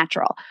and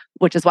natural,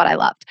 which is what I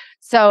loved.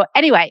 So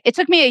anyway, it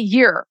took me a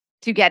year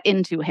to get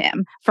into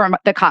him from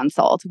the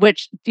consult,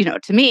 which,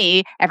 to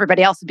me,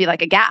 everybody else would be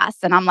like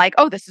aghast. And I'm like,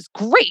 oh, this is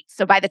great.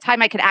 So by the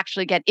time I could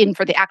actually get in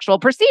for the actual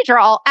procedure,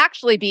 I'll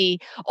actually be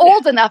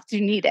old enough to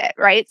need it,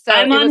 right? So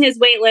I'm on his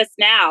wait list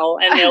now,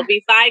 and it'll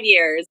be 5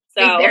 years.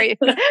 So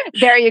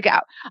there you go.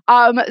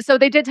 So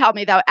they did tell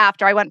me, though,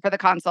 after I went for the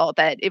consult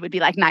that it would be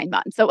like 9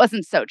 months. So it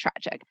wasn't so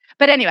tragic.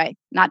 But anyway,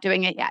 not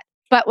doing it yet.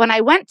 But when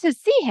I went to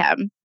see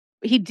him,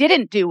 he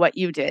didn't do what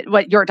you did,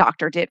 what your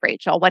doctor did,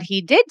 Rachel. What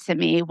he did to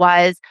me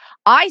was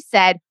I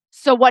said,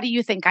 so what do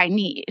you think I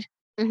need?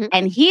 Mm-hmm.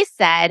 And he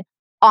said,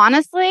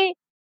 honestly,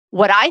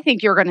 what I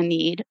think you're going to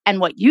need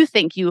and what you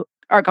think you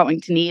are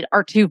going to need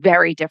are 2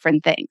 very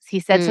different things. He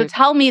said, so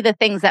tell me the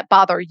things that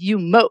bother you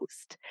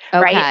most.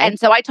 Okay. Right. And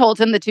so I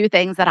told him the 2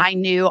 things that I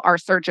knew are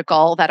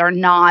surgical, that are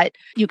not,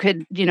 you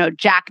could,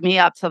 jack me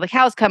up till the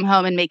cows come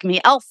home and make me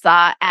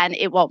Elsa and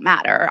it won't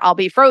matter. I'll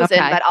be frozen,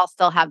 but I'll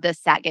still have this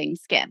sagging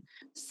skin.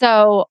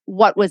 So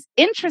what was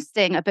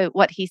interesting about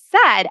what he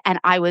said, and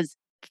I was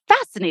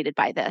fascinated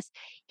by this,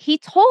 he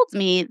told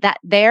me that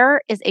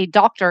there is a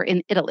doctor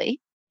in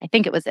Italy, I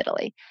think it was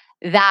Italy,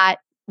 that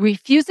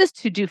refuses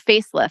to do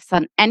facelifts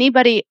on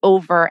anybody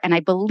over, and I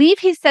believe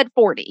he said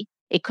 40.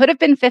 It could have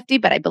been 50,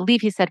 but I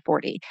believe he said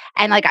 40.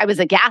 And like, I was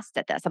aghast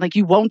at this. I'm like,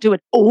 you won't do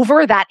it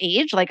over that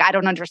age? Like, I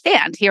don't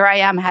understand. Here I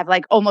am, have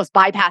like almost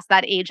bypassed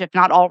that age, if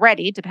not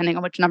already, depending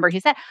on which number he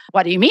said.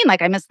 What do you mean?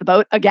 Like, I missed the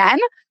boat again?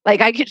 Like,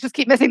 I could just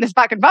keep missing this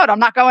fucking boat. I'm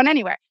not going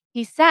anywhere.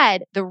 He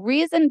said, the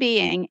reason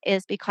being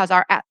is because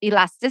our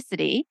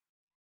elasticity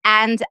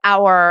and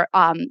our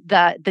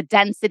the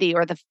density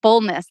or the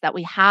fullness that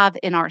we have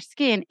in our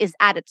skin is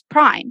at its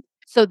prime.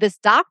 So this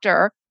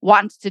doctor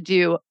wants to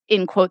do,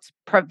 in quotes,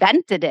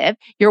 preventative.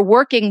 You're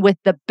working with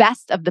the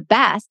best of the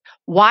best.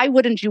 Why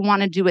wouldn't you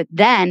want to do it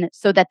then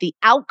so that the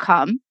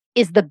outcome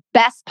is the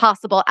best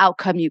possible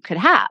outcome you could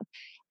have?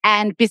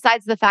 And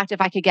besides the fact,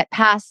 if I could get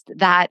past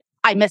that,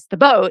 I missed the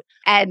boat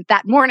and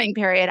that mourning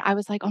period, I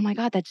was like, oh my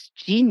God, that's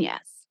genius.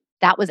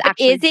 That was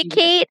actually. Is it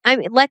Kate? I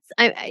mean,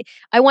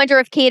 I wonder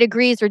if Kate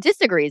agrees or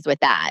disagrees with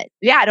that.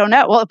 Yeah, I don't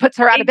know. Well, it puts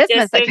her out of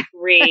business. I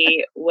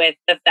disagree with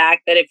the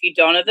fact that if you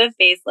don't have the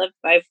facelift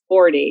by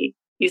 40,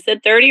 you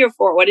said 30 or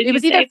 40. What did you say? It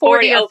was either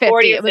 40 or 50.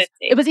 40 or 50.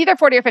 It was either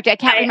 40 or 50. I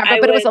can't remember,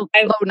 but it was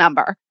a low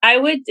number. I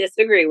would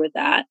disagree with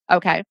that.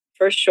 Okay.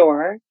 For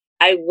sure.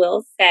 I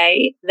will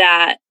say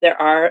that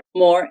there are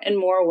more and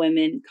more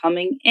women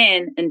coming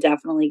in and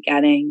definitely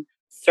getting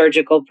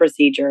surgical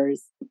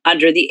procedures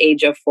under the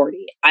age of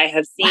 40. I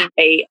have seen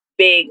a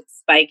big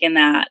spike in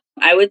that.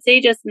 I would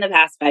say just in the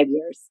past 5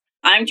 years.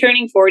 I'm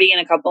turning 40 in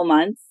a couple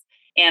months,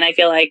 and I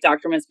feel like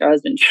Dr. Mascaro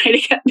has been trying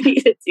to get me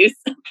to do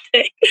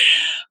something.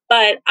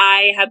 But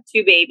I have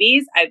 2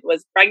 babies. I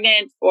was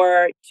pregnant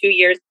for 2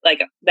 years,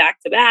 like back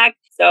to back.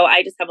 So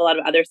I just have a lot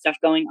of other stuff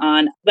going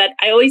on. But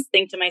I always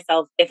think to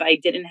myself, if I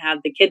didn't have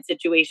the kid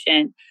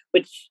situation,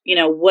 which,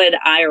 would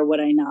I or would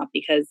I not?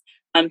 Because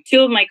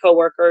Two of my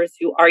coworkers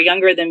who are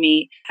younger than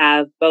me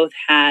have both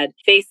had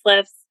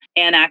facelifts.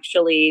 And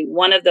actually,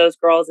 one of those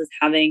girls is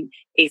having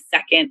a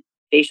second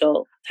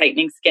facial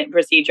tightening skin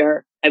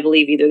procedure, I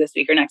believe either this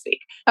week or next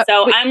week.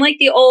 So I'm like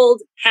the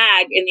old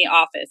hag in the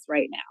office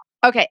right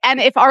now. Okay. And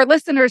if our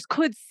listeners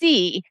could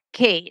see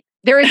Kate,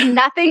 there is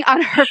nothing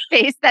on her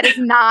face that is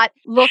not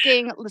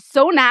looking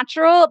so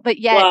natural, but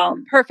yet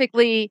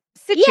perfectly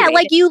situated. Yeah,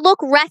 like you look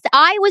rest.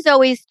 I was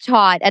always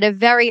taught at a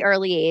very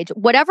early age,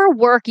 whatever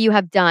work you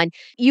have done,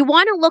 you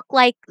want to look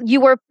like you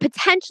were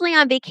potentially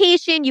on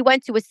vacation. You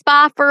went to a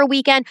spa for a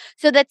weekend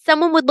so that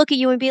someone would look at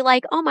you and be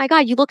like, oh my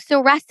God, you look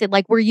so rested.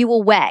 Like, were you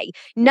away?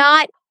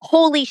 Not,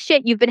 holy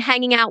shit, you've been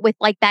hanging out with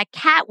like that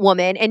cat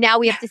woman and now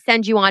we have to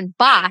send you on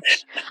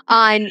Botch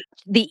on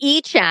the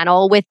E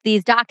channel with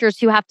these doctors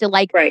who have to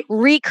like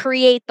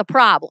recreate the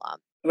problem.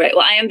 Right.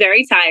 Well, I am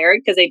very tired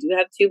because I do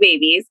have two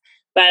babies,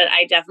 but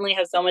I definitely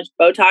have so much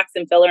Botox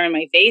and filler in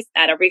my face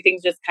that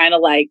everything's just kind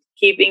of like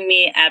keeping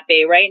me at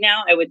bay right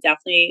now. I would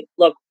definitely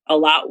look a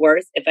lot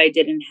worse if I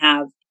didn't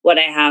have what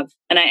I have.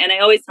 And I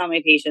always tell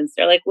my patients,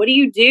 they're like, what do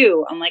you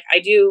do? I'm like, I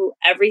do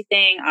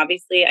everything.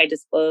 Obviously, I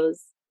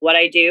disclose what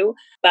I do,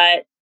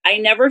 but I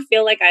never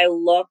feel like I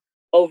look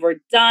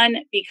overdone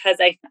because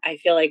I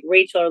feel like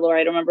Rachel or Laura,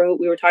 I don't remember who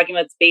we were talking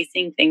about,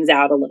 spacing things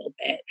out a little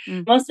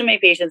bit. Most of my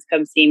patients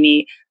come see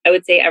me, I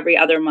would say every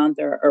other month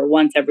or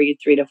once every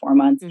 3 to 4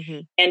 months.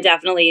 And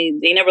definitely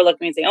they never look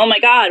at me and say, oh my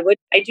God,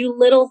 I do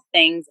little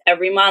things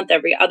every month,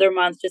 every other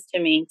month just to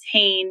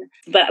maintain.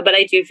 But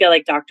I do feel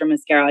like Dr.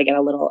 Mascaro, I get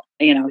a little,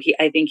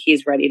 I think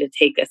he's ready to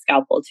take a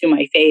scalpel to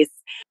my face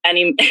and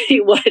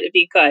he would if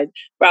he could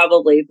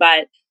probably,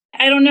 but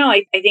I don't know.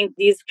 I think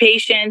these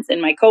patients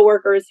and my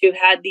coworkers who've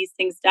had these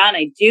things done,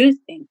 I do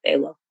think they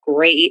look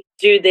great.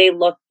 Do they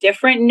look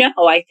different? No,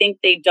 I think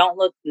they don't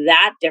look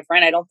that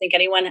different. I don't think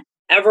anyone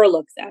ever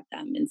looks at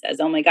them and says,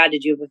 oh my God,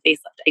 did you have a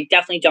facelift? I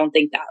definitely don't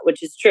think that,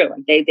 which is true.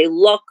 They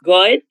look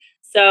good.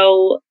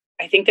 So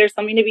I think there's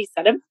something to be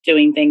said about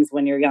doing things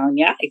when you're young.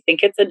 Yeah, I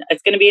think it's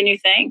going to be a new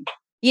thing.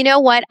 You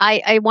know what?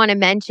 I want to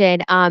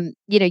mention,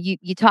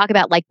 you talk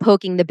about like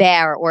poking the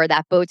bear or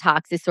that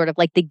Botox is sort of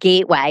like the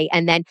gateway.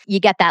 And then you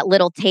get that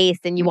little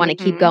taste and you want to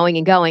keep going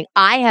and going.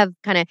 I have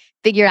kind of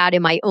figured out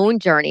in my own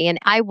journey, and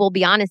I will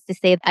be honest to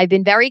say I've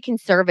been very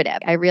conservative.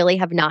 I really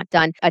have not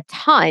done a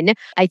ton.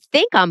 I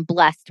think I'm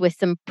blessed with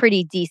some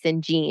pretty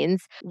decent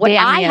genes. What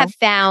I have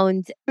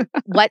found,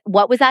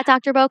 what was that,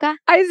 Dr. Boca?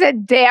 I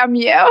said, damn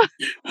you.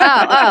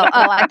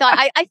 I thought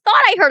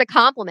I heard a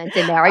compliment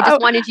in there. I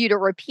just wanted you to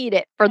repeat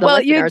it for the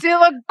listeners. You do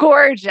look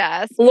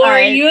gorgeous.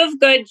 Laura, you have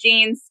good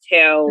genes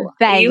too.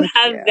 You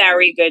have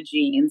very good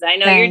genes. I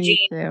know your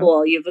genes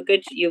cool. You have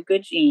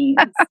good genes.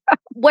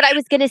 What I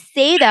was going to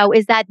say though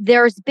is that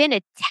there's been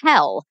a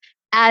tell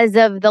as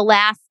of the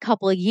last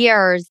couple of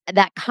years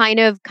that kind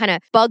of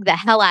bugged the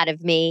hell out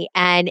of me.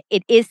 And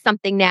it is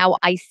something now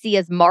I see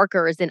as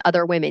markers in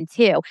other women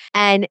too.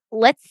 And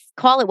let's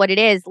call it what it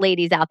is,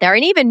 ladies out there,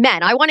 and even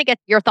men. I want to get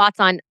your thoughts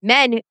on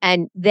men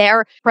and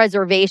their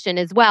preservation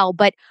as well.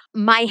 But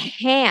my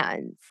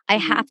hands, I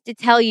have to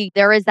tell you,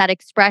 there is that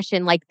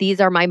expression like, these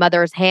are my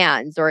mother's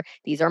hands, or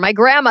these are my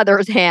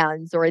grandmother's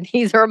hands, or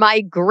these are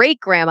my great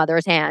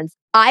grandmother's hands.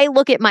 I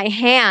look at my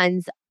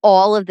hands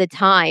all of the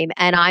time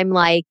and I'm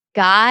like,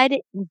 God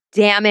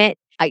damn it.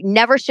 I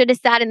never should have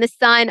sat in the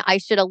sun. I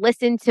should have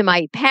listened to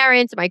my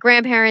parents, my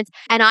grandparents.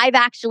 And I've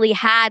actually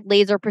had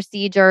laser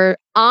procedure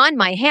on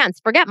my hands.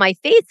 Forget my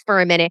face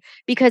for a minute,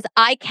 because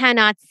I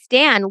cannot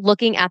stand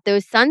looking at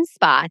those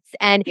sunspots.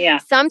 And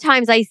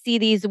sometimes I see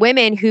these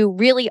women who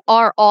really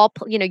are all,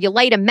 you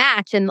light a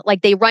match and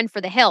like they run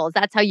for the hills.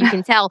 That's how you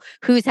can tell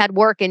who's had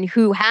work and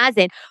who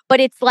hasn't. But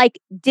it's like,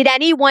 did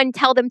anyone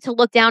tell them to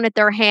look down at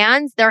their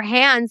hands? Their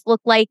hands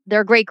look like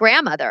their great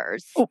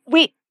grandmothers.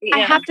 Wait.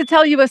 I have to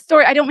tell you a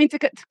story. I don't mean to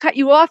cut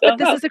you off, but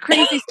this is a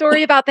crazy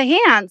story about the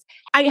hands.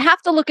 I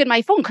have to look at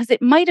my phone because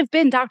it might have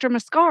been Dr.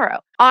 Mascaro.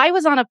 I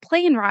was on a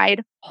plane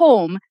ride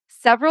home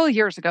several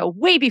years ago,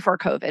 way before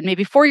COVID,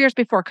 maybe 4 years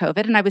before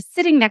COVID. And I was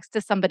sitting next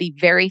to somebody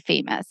very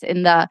famous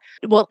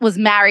was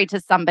married to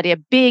somebody, a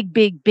big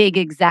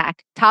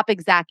top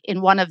exec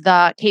in one of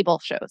the cable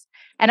shows.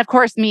 And of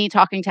course, me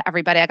talking to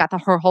everybody, I got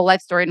her whole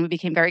life story and we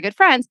became very good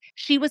friends.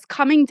 She was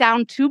coming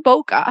down to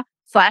Boca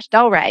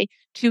 /Delray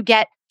to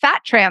get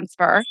fat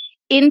transfer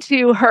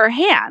into her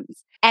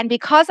hands. And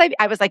because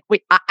I was like,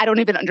 wait, I don't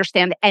even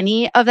understand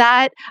any of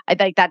that. I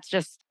think that's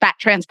just fat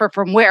transfer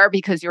from where?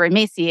 Because you're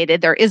emaciated.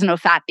 There is no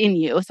fat in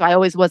you. So I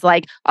always was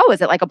like, oh, is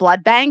it like a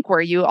blood bank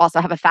where you also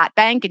have a fat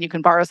bank and you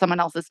can borrow someone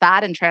else's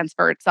fat and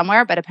transfer it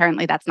somewhere? But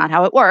apparently that's not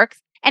how it works.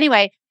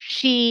 Anyway,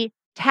 she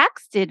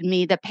texted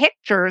me the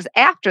pictures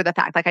after the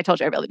fact. Like I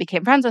told you, I really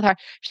became friends with her.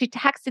 She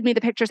texted me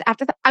the pictures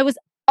after that. I was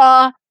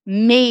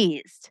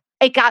amazed.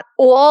 It got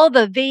all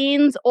the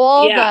veins,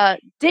 all the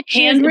ditches.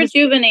 Hand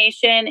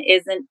rejuvenation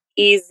is an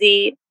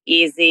easy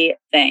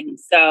thing.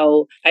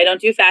 So I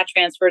don't do fat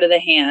transfer to the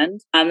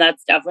hand.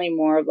 That's definitely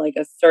more of like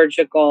a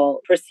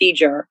surgical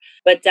procedure.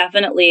 But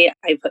definitely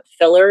I put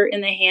filler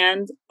in the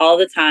hand all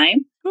the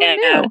time.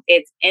 And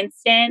it's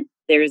instant.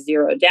 There's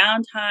zero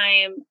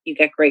downtime. You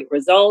get great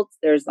results.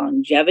 There's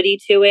longevity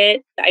to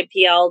it. The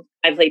IPL,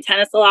 I play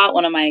tennis a lot.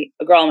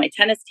 A girl on my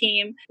tennis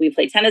team, we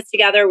play tennis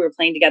together. We were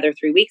playing together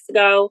 3 weeks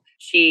ago.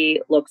 She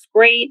looks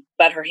great,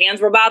 but her hands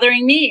were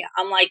bothering me.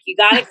 I'm like, you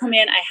got to come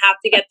in. I have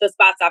to get the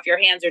spots off your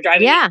hands. They're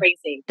driving me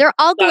crazy. They're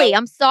ugly. So,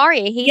 I'm sorry.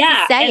 I hate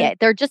to say it.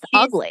 They're just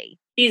ugly.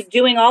 She's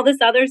doing all this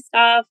other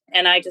stuff.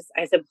 And I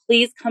said,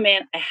 please come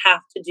in. I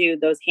have to do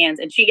those hands.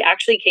 And she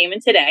actually came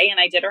in today and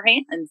I did her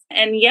hands.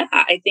 And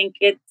I think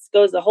it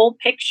goes the whole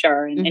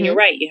picture. And you're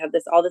right. You have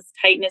all this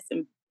tightness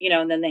and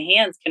and then the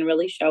hands can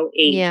really show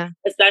age,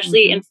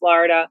 especially in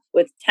Florida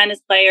with tennis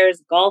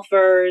players,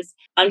 golfers.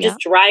 I'm just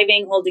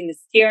driving, holding the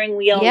steering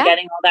wheel and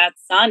getting all that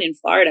sun in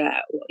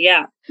Florida.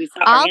 Yeah.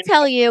 I'll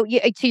tell you,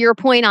 to your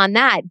point on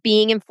that,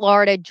 being in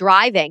Florida,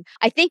 driving,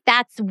 I think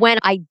that's when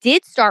I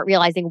did start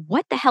realizing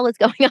what the hell is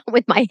going on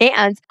with my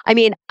hands. I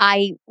mean,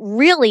 I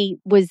really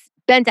was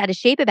bent out of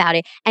shape about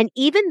it. And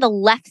even the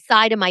left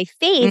side of my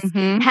face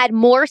had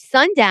more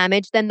sun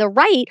damage than the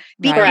right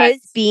because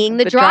being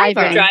the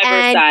driver.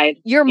 Driver's side.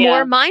 You're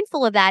more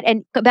mindful of that.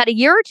 And about a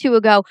year or two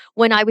ago,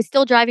 when I was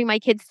still driving my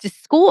kids to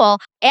school,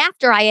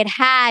 after I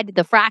had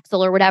the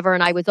Fraxel or whatever,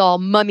 and I was all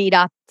mummied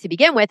up to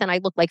begin with, and I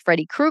looked like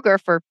Freddy Krueger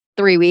for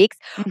 3 weeks,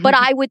 but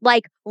I would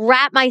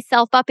wrap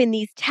myself up in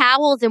these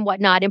towels and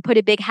whatnot and put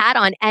a big hat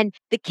on. And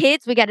the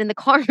kids would get in the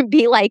car and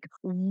be like,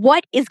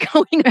 what is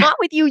going on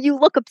with you? You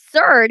look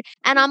absurd.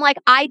 And I'm like,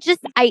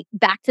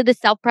 back to the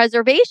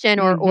self-preservation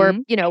or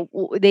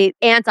the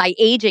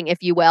anti-aging,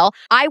 if you will.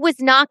 I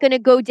was not going to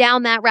go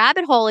down that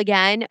rabbit hole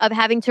again of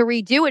having to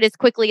redo it as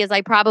quickly as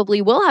I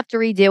probably will have to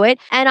redo it.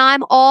 And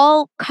I'm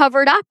all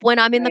covered up when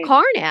I'm in the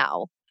car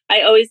now.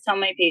 I always tell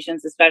my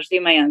patients, especially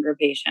my younger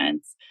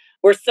patients,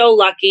 we're so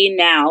lucky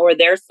now, or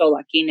they're so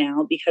lucky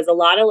now, because a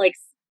lot of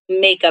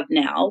makeup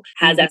now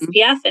has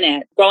SPF in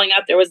it. Growing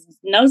up, there was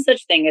no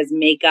such thing as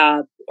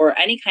makeup or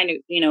any kind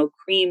of,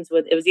 creams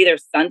it was either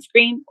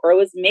sunscreen or it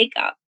was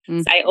makeup.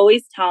 So I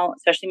always tell,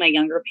 especially my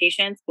younger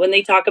patients, when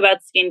they talk about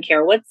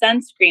skincare, what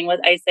sunscreen,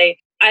 I say,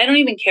 I don't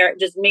even care.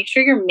 Just make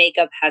sure your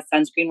makeup has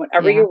sunscreen.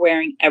 Whatever you're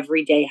wearing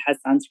every day has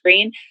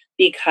sunscreen,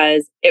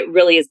 because it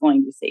really is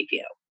going to save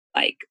you.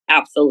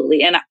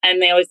 Absolutely.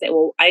 And they always say,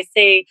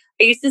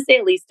 I used to say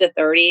at least a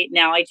 30.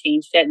 Now I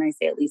changed it and I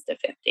say at least a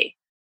 50.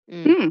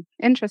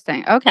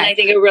 Interesting. Okay. And I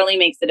think it really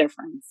makes a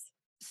difference.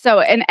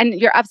 So, and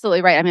you're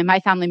absolutely right. I mean, my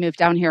family moved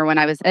down here when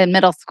I was in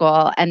middle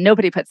school and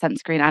nobody put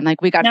sunscreen on.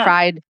 We got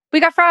fried.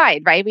 We got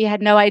fried, right? We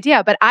had no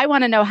idea. But I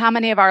want to know how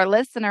many of our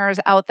listeners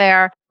out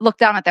there look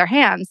down at their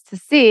hands to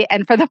see,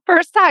 and for the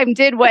first time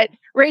did what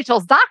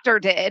Rachel's doctor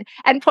did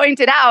and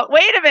pointed out,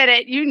 wait a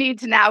minute, you need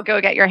to now go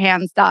get your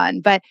hands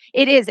done. But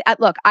it is,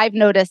 look, I've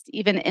noticed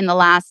even in the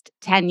last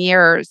 10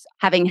 years,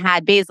 having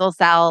had basal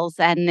cells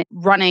and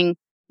running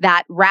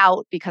that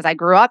route because I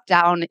grew up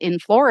down in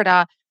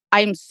Florida,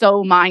 I'm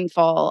so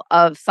mindful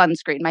of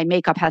sunscreen. My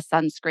makeup has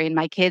sunscreen.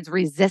 My kids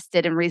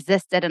resisted.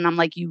 And I'm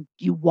like, you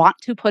want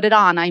to put it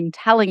on, I'm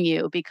telling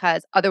you,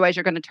 because otherwise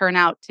you're going to turn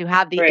out to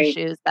have the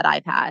issues that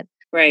I've had.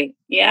 Right.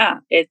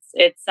 Yeah. It's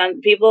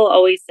some people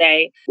always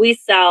say we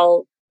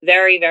sell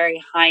very,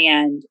 very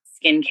high-end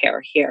skincare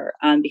here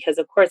because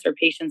of course our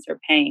patients are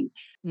paying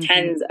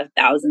tens of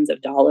thousands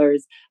of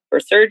dollars for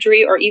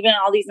surgery or even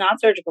all these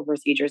non-surgical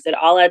procedures. It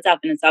all adds up,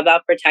 and it's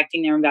about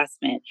protecting their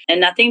investment.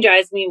 And nothing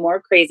drives me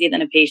more crazy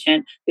than a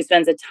patient who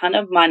spends a ton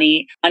of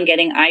money on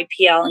getting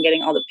IPL and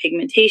getting all the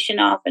pigmentation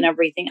off and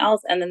everything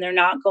else. And then they're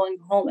not going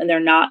home and they're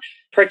not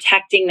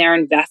protecting their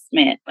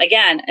investment.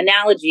 Again,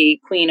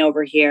 analogy queen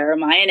over here.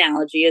 My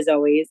analogy is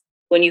always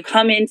when you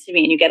come into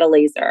me and you get a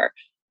laser,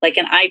 like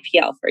an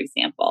IPL, for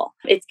example,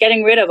 it's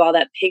getting rid of all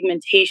that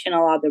pigmentation,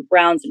 a lot of the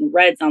browns and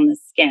reds on the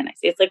skin. I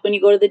say it's like when you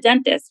go to the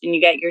dentist and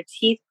you get your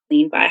teeth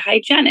cleaned by a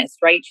hygienist,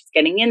 right? She's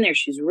getting in there.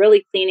 She's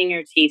really cleaning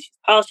your teeth. She's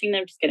polishing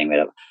them. She's getting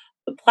rid of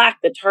the plaque,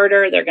 the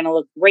tartar. They're going to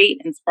look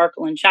great and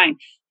sparkle and shine.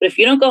 But if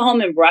you don't go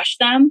home and brush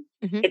them,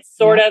 it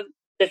sort of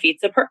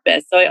defeats the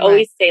purpose. So I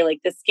always say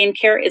the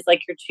skincare is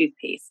like your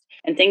toothpaste.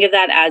 And think of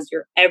that as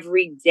your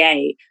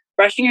everyday.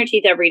 Brushing your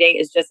teeth every day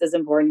is just as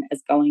important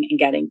as going and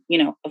getting,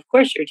 of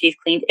course, your teeth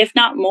cleaned, if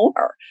not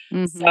more.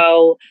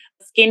 So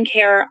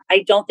skincare,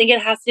 I don't think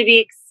it has to be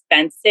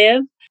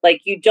expensive.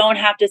 You don't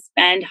have to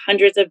spend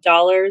hundreds of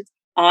dollars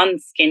on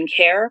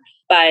skincare,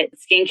 but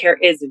skincare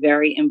is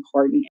very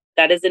important.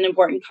 That is an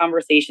important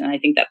conversation. I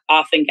think that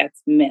often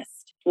gets missed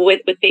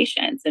with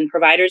patients, and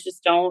providers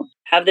just don't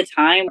have the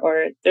time,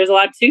 or there's a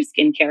lot to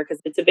skincare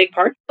because it's a big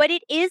part. But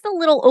it is a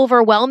little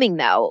overwhelming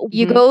though.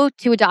 You go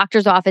to a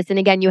doctor's office and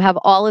again, you have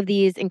all of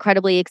these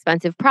incredibly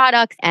expensive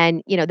products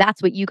and,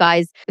 that's what you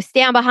guys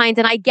stand behind.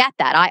 And I get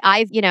that.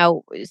 I've,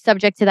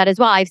 subject to that as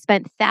well. I've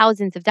spent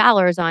thousands of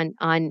dollars on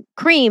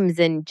creams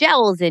and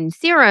gels and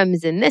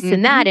serums and this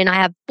and that. And I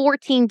have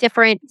 14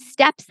 different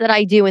steps that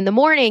I do in the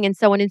morning and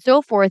so on and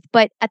so forth.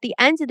 But at the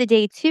end of the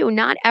day too,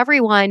 not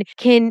everyone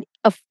can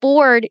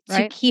afford to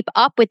Right. keep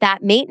up with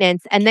that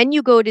maintenance. And then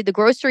you go to the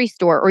grocery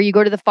store or you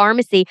go to the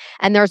pharmacy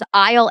and there's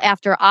aisle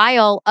after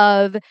aisle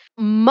of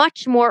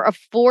much more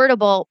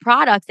affordable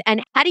products.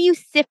 And how do you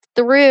sift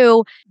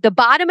through the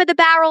bottom of the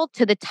barrel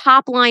to the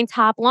top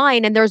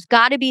line? And there's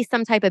got to be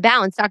some type of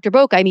balance. Dr.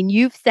 Boca, I mean,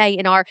 you've say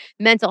in our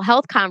mental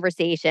health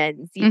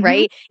conversations,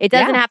 right? It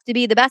doesn't Yeah. have to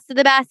be the best of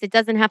the best. It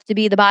doesn't have to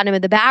be the bottom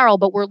of the barrel,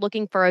 but we're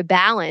looking for a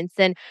balance.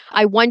 And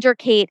I wonder,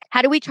 Kate,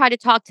 how do we try to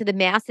talk to the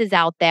masses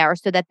out there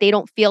so that they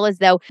don't feel as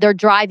though they're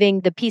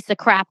driving the piece of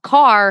crap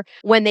car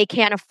when they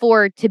can't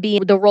afford to be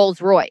the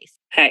Rolls Royce?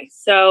 Okay,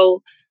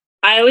 so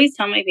I always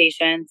tell my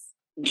patients,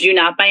 do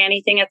not buy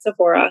anything at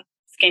Sephora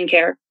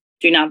skincare.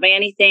 Do not buy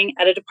anything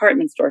at a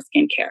department store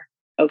skincare.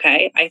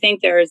 Okay, I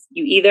think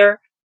you either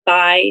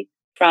buy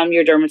from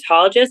your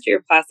dermatologist or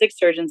your plastic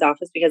surgeon's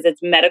office because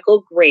it's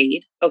medical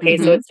grade. Okay,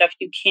 so it's stuff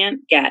you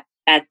can't get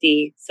at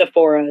the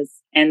Sephoras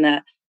and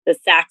the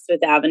Saks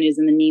Fifth Avenues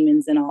and the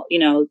Neiman's and all,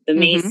 the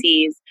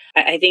Macy's.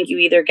 I think you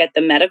either get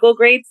the medical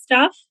grade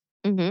stuff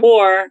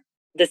or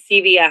the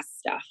CVS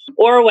stuff.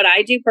 Or what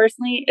I do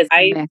personally is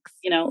Mix.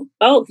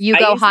 Both. You I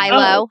go use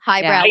high-low, both.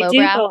 highbrow, I do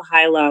lowbrow? go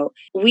high-low.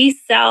 We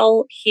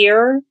sell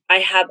here, I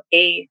have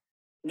a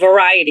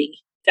variety,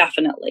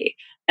 definitely.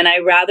 And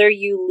I'd rather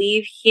you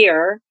leave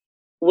here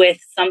with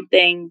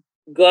something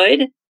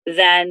good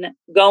than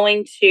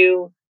going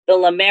to the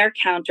La Mer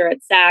counter at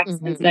Saks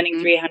and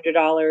spending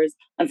 $300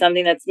 on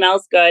something that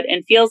smells good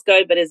and feels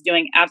good, but is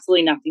doing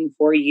absolutely nothing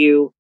for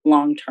you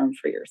long-term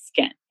for your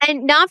skin.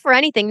 And not for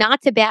anything,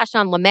 not to bash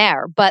on La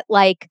Mer, but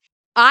like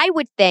I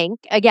would think,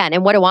 again,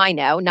 and what do I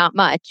know? Not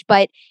much,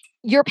 but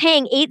you're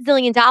paying $8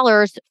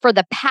 zillion for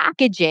the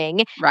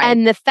packaging Right.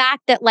 and the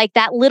fact that like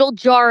that little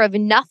jar of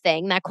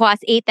nothing that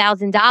costs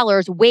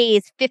 $8,000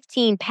 weighs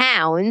 15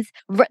 pounds.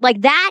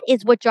 Like that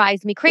is what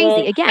drives me crazy.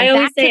 Well, Again, I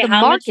always back say, to the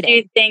how much do you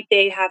marketing. think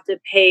they have to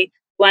pay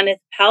Gwyneth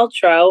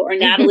Paltrow or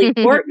Natalie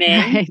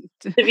Portman Right.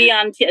 to be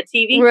on a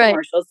TV Right.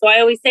 commercial? So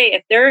I always say,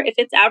 if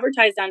it's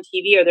advertised on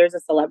TV or there's a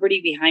celebrity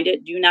behind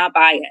it, do not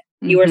buy it.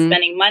 You are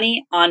spending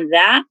money on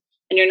that,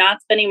 and you're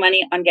not spending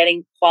money on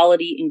getting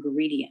quality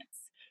ingredients.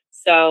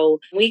 So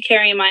we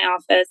carry in my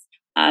office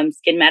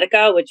Skin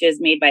Medica, which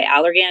is made by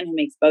Allergan, who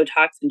makes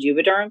Botox and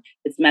Juvederm.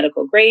 It's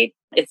medical grade.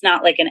 It's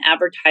not like an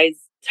advertised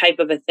type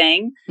of a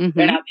thing.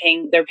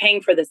 They're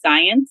paying for the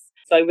science.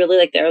 So I really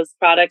like those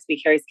products. We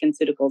carry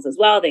SkinCeuticals as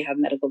well. They have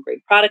medical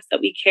grade products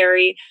that we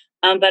carry.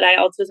 But I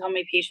also tell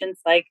my patients,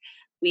 like,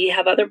 we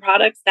have other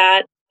products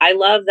that I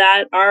love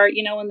that are,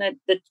 in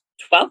the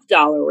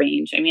 $12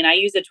 range. I mean, I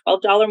use a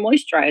 $12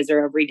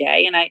 moisturizer every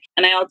day. And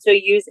I also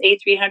use a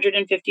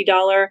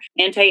 $350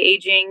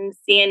 anti-aging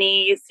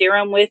CNE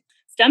serum with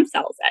stem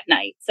cells at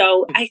night.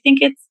 So I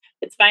think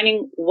it's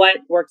finding what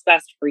works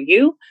best for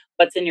you,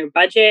 what's in your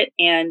budget.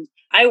 And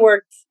I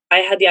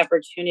had the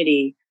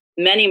opportunity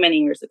many, many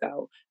years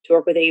ago to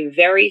work with a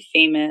very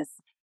famous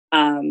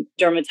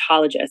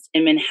dermatologist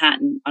in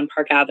Manhattan on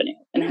Park Avenue.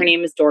 And her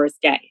name is Doris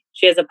Day.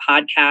 She has a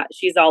podcast.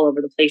 She's all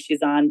over the place.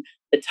 She's on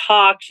The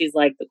Talk. She's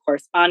like the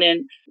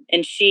correspondent.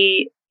 And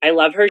I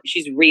love her.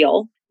 She's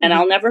real. And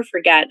I'll never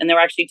forget. And there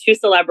were actually 2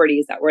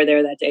 celebrities that were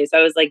there that day. So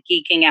I was like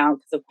geeking out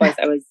because, of course,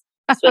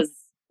 this was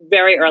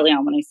very early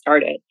on when I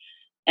started.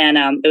 And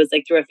it was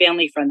like through a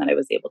family friend that I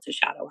was able to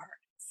shadow her.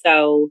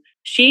 So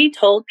she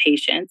told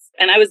patients,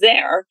 and I was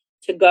there,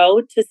 to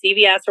go to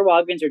CVS or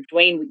Walgreens or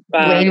Dwayne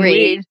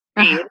Reed.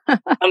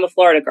 I'm a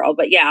Florida girl,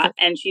 but yeah.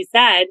 And she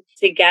said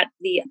to get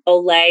the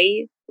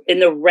Olay in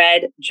the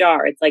red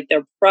jar. It's like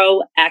their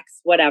Pro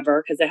X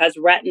whatever, because it has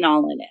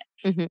retinol in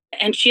it.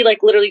 And she like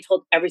literally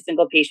told every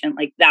single patient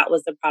like that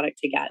was the product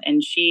to get.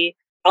 And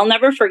I'll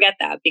never forget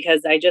that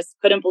because I just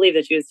couldn't believe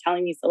that she was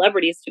telling these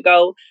celebrities to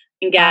go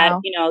and get,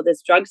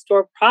 this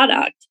drugstore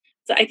product.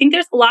 So I think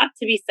there's a lot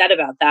to be said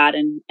about that.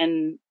 And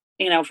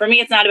for me,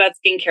 it's not about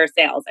skincare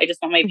sales. I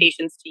just want my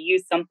patients to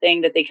use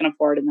something that they can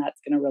afford and that's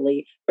going to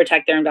really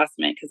protect their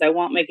investment because I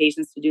want my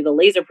patients to do the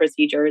laser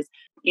procedures.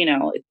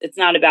 It's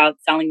not about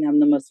selling them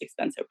the most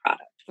expensive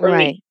product for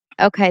me.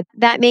 Okay,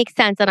 that makes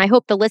sense. And I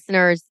hope the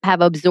listeners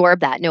have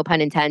absorbed that, no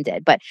pun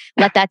intended, but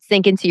let that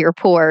sink into your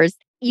pores.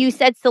 You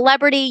said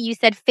celebrity, you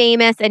said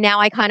famous, and now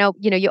I kind of,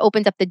 you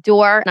opened up the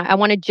door. And I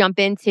want to jump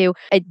into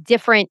a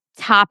different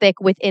topic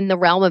within the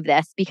realm of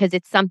this because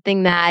it's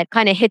something that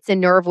kind of hits a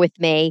nerve with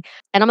me.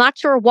 And I'm not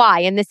sure why.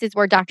 And this is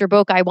where Dr.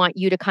 Boca, I want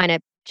you to kind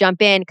of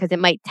jump in because it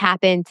might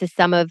tap into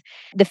some of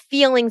the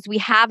feelings we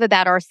have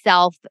about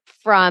ourselves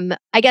from,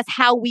 I guess,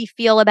 how we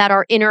feel about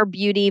our inner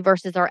beauty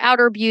versus our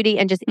outer beauty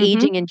and just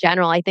aging in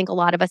general. I think a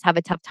lot of us have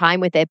a tough time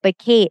with it. But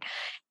Kate,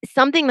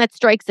 something that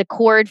strikes a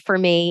chord for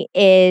me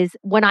is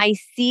when I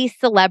see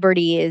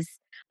celebrities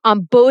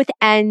on both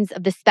ends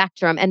of the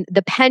spectrum, and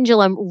the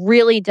pendulum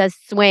really does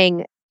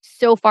swing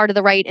so far to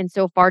the right and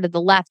so far to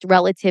the left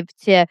relative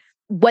to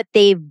what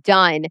they've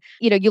done.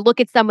 You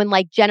look at someone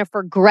like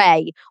Jennifer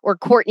Grey or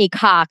Courtney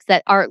Cox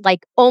that are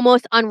like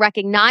almost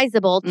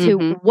unrecognizable to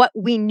what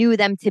we knew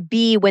them to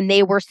be when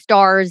they were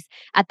stars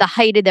at the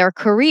height of their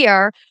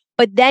career.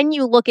 But then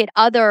you look at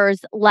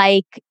others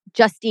like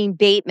Justine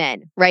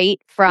Bateman, right?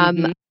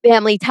 From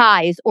Family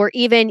Ties, or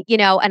even,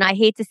 and I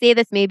hate to say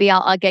this, maybe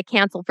I'll get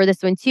canceled for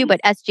this one too, but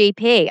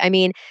SJP. I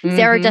mean,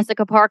 Sarah Mhm.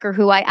 Jessica Parker,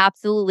 who I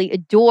absolutely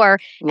adore.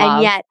 And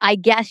Love. yet I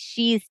guess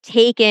she's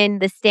taken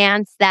the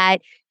stance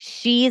that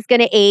she's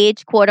going to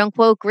age, quote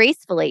unquote,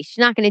 gracefully. She's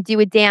not going to do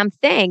a damn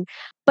thing.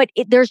 But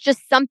there's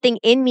just something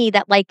in me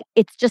that, like,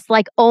 it's just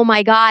like, oh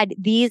my God,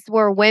 these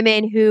were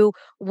women who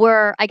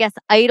were, I guess,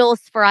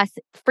 idols for us.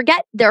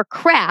 Forget their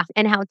craft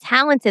and how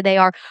talented they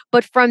are,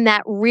 but from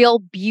that real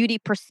beauty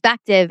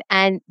perspective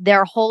and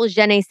their whole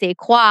je ne sais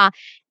quoi.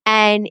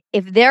 And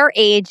if they're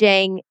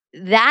aging,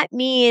 that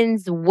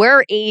means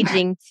we're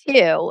aging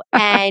too.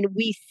 And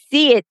we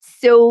see it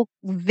so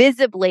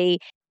visibly.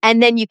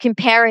 And then you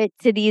compare it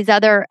to these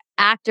other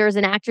actors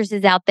and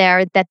actresses out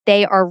there that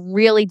they are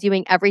really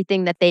doing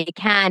everything that they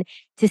can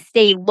to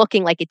stay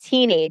looking like a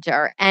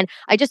teenager. And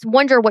I just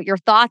wonder what your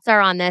thoughts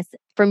are on this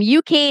from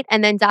you, Kate,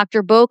 and then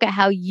Dr. Boca,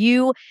 how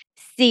you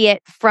see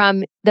it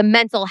from the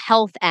mental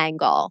health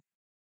angle.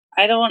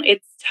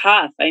 It's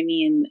tough. I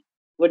mean,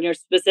 when you're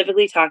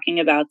specifically talking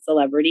about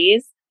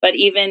celebrities, but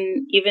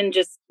even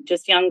just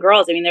young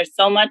girls, I mean, there's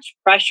so much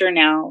pressure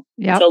now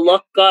to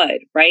look good,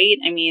 right?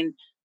 I mean,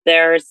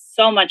 there's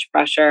so much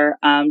pressure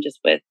just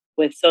with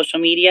social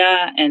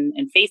media and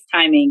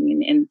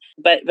FaceTiming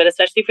but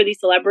especially for these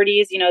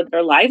celebrities,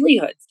 their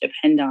livelihoods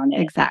depend on it.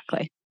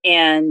 Exactly.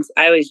 And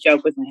I always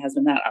joke with my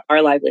husband that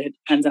our livelihood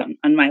depends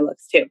on my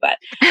looks too. But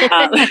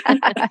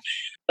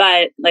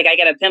but like I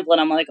get a pimple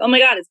and I'm like, oh my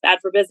God, it's bad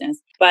for business.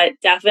 But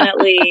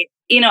definitely,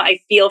 I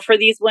feel for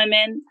these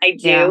women. I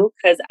do,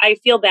 because I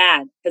feel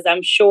bad, because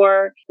I'm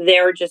sure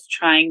they're just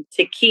trying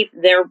to keep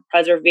their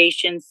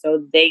preservation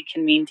so they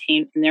can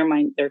maintain in their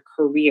mind their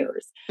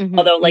careers. Mhm.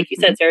 Although, like you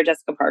said, Sarah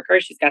Jessica Parker,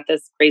 she's got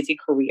this crazy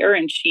career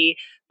and she's,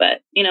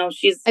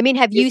 I mean,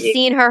 have you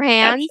seen her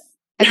hands?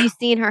 Have you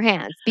seen her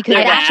hands? Because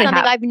I that's actually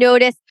something have. I've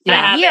noticed for I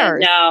haven't,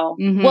 years. no.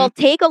 Mhm. Well,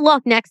 take a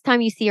look next time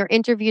you see her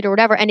interviewed or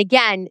whatever. And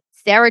again,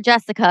 Sarah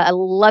Jessica, I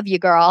love you,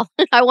 girl.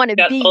 I want to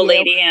Got be old you.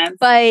 lady hands.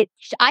 But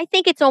I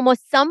think it's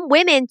almost some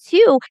women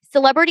too,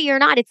 celebrity or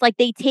not. It's like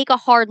they take a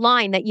hard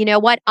line that, you know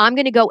what, I'm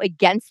going to go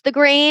against the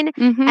grain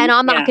Mhm. and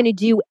I'm Yeah. not going to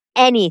do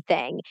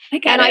anything. I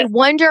get And I it.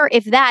 wonder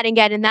if that,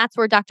 again, and that's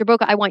where Dr.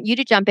 Boca, I want you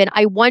to jump in.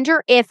 I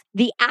wonder if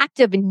the act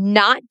of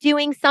not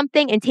doing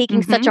something and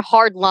taking such a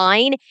hard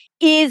line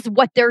is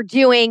what they're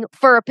doing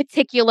for a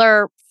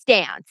particular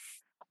stance.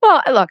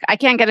 Well, look, I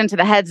can't get into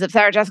the heads of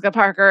Sarah Jessica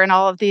Parker and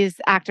all of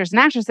these actors and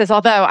actresses,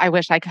 although I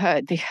wish I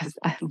could, because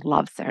I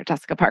love Sarah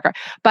Jessica Parker.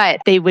 But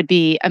they would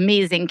be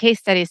amazing case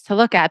studies to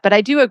look at. But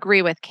I do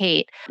agree with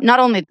Kate, not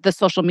only the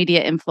social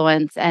media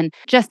influence and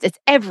just it's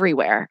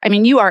everywhere. I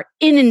mean, you are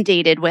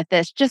inundated with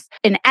this just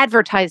in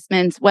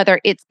advertisements,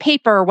 whether it's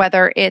paper,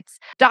 whether it's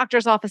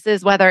doctor's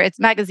offices, whether it's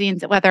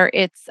magazines, whether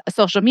it's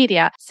social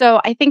media. So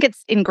I think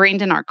it's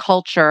ingrained in our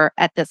culture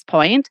at this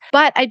point.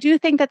 But I do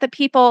think that the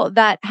people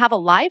that have a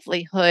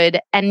livelihood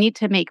and need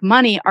to make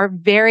money are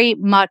very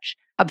much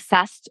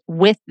obsessed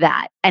with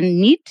that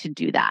and need to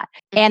do that.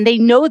 And they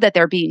know that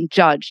they're being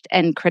judged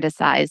and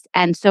criticized.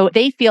 And so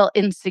they feel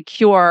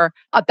insecure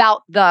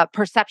about the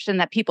perception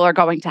that people are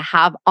going to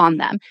have on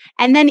them.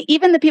 And then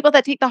even the people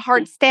that take the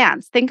hard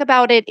stance, think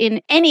about it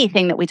in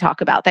anything that we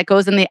talk about that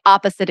goes in the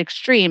opposite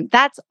extreme.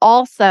 That's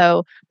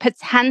also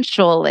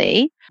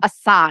potentially a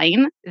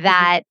sign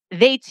that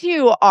they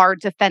too are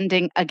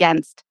defending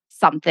against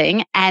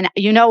something. And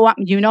you know what?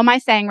 You know my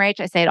saying, Rach,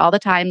 I say it all the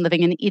time,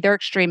 living in either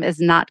extreme is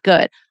not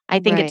good. I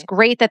think it's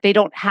great that they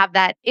don't have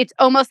that. It's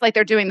almost like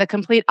they're doing the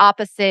complete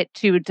opposite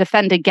to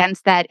defend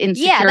against that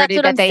insecurity that's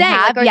what that I'm they saying.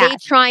 have. Like, are they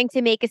trying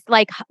to make us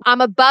like,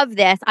 I'm above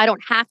this, I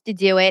don't have to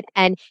do it,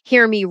 and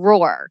hear me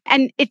roar?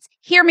 And it's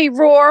hear me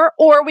roar,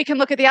 or we can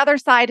look at the other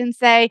side and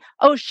say,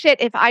 oh shit,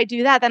 if I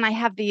do that, then I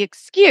have the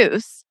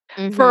excuse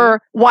for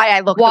why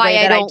I look the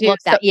way that I do. Look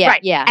that, right.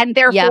 And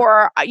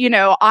therefore,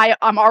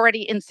 I'm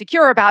already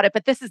insecure about it,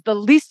 but this is the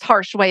least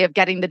harsh way of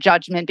getting the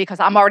judgment because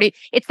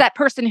it's that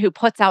person who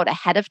puts out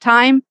ahead of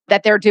time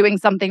that they're doing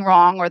something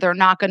wrong or they're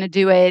not going to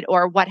do it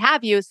or what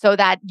have you, so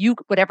that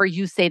whatever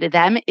you say to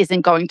them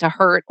isn't going to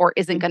hurt or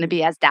isn't going to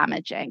be as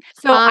damaging.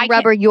 So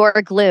rubber,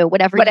 you're glue,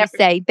 whatever you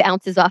say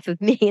bounces off of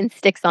me and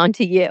sticks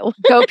onto you.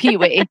 Go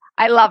Pee-wee.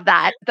 I love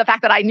that. The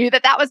fact that I knew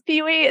that was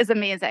Pee-wee is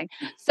amazing.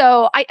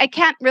 So I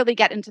can't really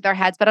get into their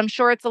heads, but I'm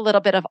sure it's a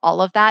little bit of all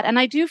of that. And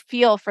I do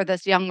feel for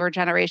this younger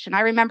generation.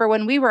 I remember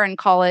when we were in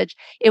college,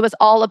 it was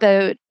all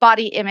about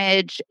body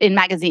image in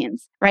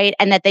magazines, right?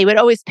 And that they would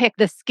always pick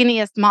the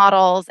skinniest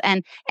models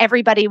and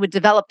everybody would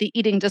develop the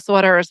eating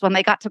disorders when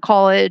they got to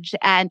college.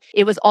 And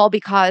it was all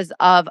because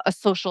of a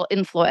social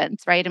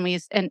influence, right?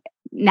 And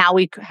now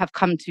we have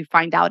come to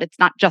find out it's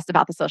not just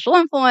about the social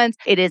influence.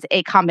 It is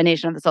a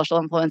combination of the social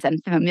influence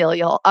and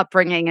familial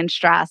upbringing and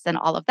stress and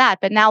all of that.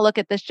 But now look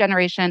at this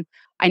generation.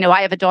 I know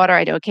I have a daughter.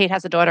 I know Kate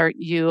has a daughter.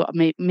 You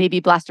may be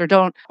blessed or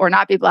don't, or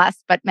not be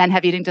blessed, but men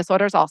have eating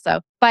disorders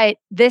also. But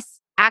this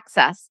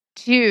access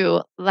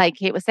to, like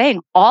Kate was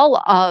saying,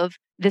 all of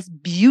this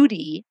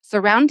beauty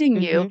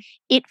surrounding you,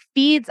 it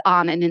feeds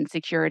on an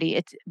insecurity.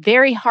 It's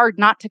very hard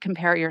not to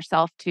compare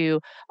yourself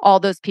to all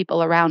those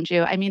people around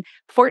you. I mean,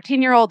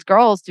 14-year-old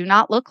girls do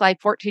not look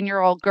like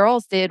 14-year-old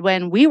girls did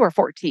when we were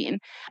 14.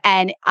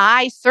 And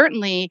I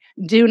certainly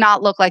do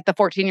not look like the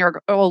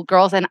 14-year-old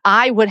girls. And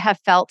I would have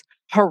felt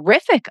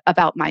horrific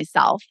about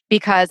myself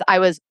because I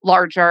was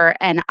larger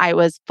and I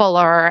was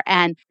fuller.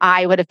 And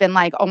I would have been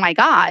like, oh my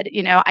God,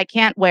 I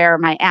can't wear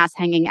my ass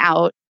hanging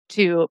out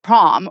to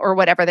prom or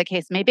whatever the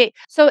case may be.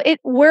 So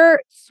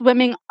we're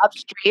swimming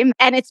upstream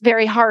and it's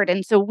very hard.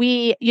 And so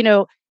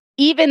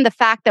even the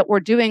fact that we're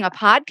doing a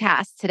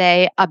podcast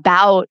today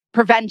about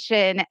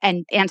prevention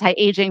and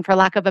anti-aging, for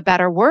lack of a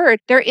better word,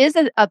 there is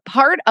a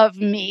part of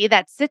me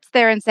that sits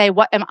there and say,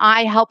 what am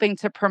I helping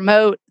to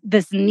promote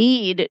this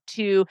need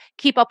to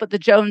keep up with the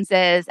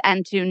Joneses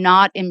and to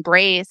not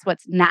embrace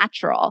what's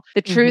natural?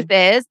 The truth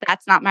is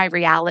that's not my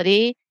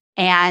reality.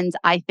 And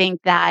I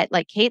think that,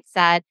 like Kate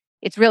said,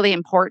 it's really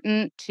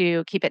important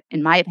to keep it,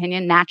 in my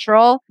opinion,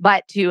 natural,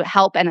 but to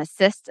help and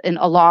assist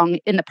along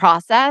in the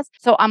process.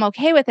 So I'm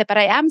okay with it, but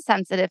I am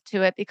sensitive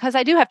to it because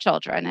I do have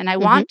children and I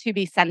want to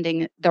be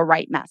sending the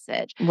right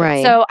message.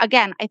 Right. So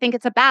again, I think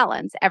it's a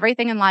balance.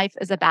 Everything in life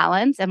is a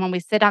balance. And when we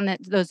sit on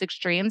those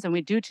extremes and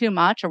we do too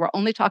much, or we're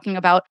only talking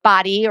about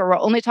body, or we're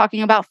only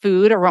talking about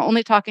food, or we're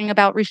only talking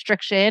about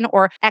restriction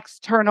or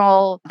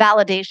external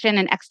validation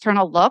and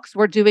external looks,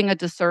 we're doing a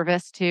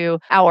disservice to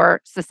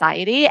our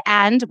society.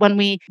 And when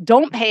we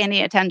don't pay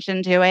any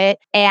attention to it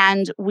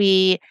and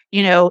we,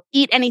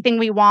 eat anything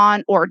we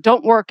want or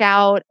don't work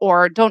out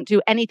or don't do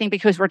anything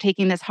because we're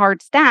taking this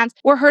hard stance,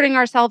 we're hurting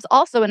ourselves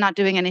also and not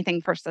doing anything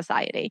for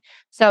society.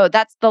 So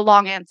that's the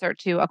long answer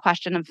to a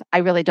question of, I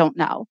really don't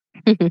know.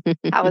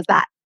 How was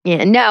that?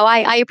 Yeah, no,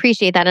 I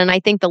appreciate that. And I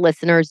think the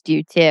listeners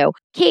do too.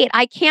 Kate,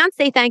 I can't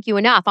say thank you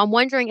enough. I'm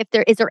wondering if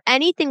is there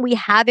anything we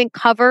haven't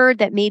covered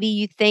that maybe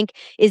you think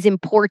is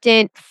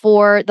important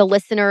for the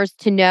listeners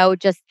to know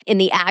just in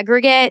the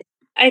aggregate?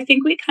 I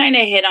think we kind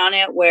of hit on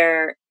it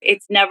where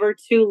it's never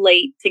too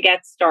late to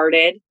get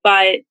started,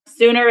 but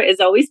sooner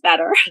is always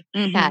better.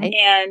 Okay.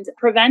 And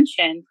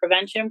prevention,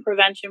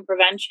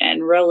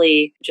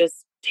 really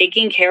just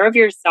taking care of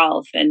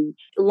yourself. And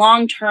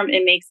long term,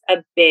 it makes a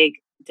big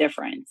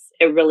difference.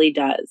 It really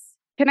does.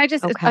 Can I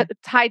just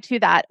tie to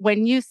that?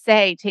 When you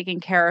say taking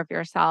care of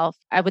yourself,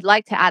 I would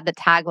like to add the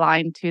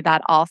tagline to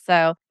that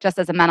also, just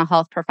as a mental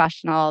health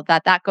professional,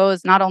 that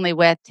goes not only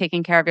with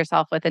taking care of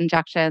yourself with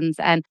injections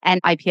and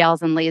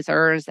IPLs and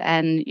lasers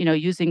and,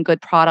 using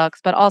good products,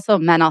 but also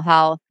mental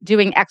health,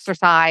 doing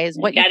exercise,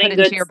 what you put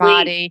into your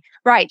body,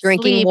 right?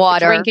 Drinking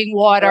water.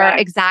 Correct.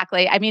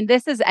 Exactly. I mean,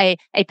 this is a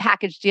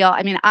package deal.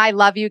 I mean, I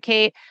love you,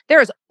 Kate.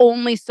 There's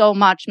only so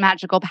much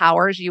magical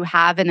powers you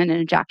have in an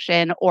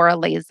injection or a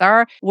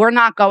laser. We're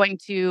not going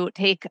to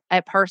take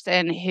a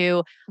person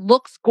who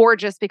looks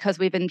gorgeous because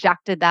we've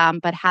injected them,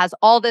 but has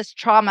all this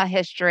trauma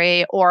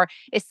history or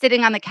is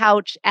sitting on the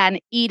couch and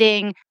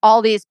eating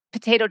all these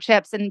potato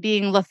chips and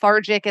being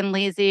lethargic and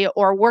lazy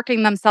or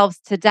working themselves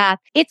to death.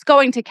 It's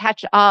going to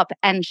catch up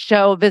and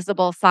show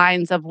visible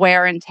signs of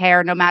wear and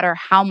tear no matter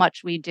how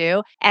much we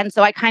do. And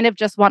so I kind of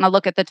just want to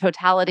look at the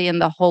totality and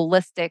the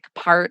holistic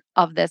part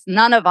of this.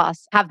 None of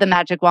us have the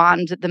magic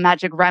wand, the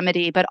magic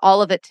remedy, but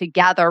all of it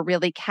together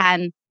really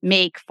can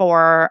make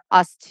for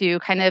us to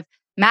kind of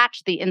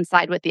match the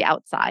inside with the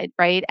outside,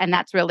 right? And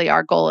that's really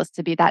our goal, is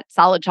to be that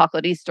solid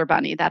chocolate Easter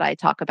bunny that I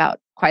talk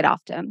about quite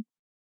often.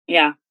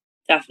 Yeah,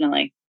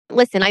 definitely.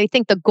 Listen, I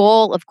think the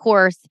goal, of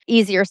course,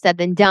 easier said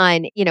than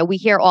done. We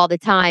hear all the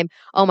time,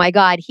 oh my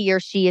God, he or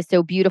she is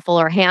so beautiful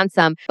or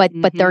handsome, but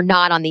they're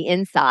not on the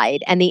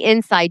inside. And the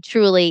inside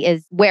truly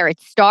is where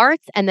it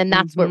starts. And then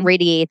that's what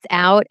radiates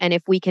out. And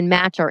if we can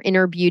match our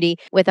inner beauty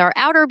with our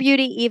outer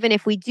beauty, even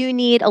if we do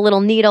need a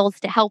little needles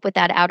to help with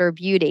that outer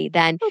beauty,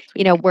 then,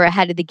 we're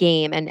ahead of the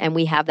game and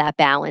we have that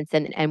balance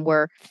and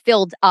we're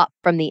filled up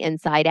from the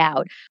inside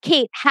out.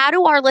 Kate, how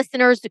do our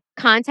listeners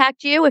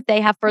contact you if they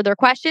have further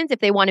questions,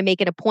 if they want to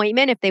make an appointment,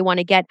 if they want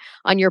to get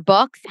on your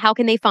books? How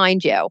can they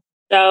find you?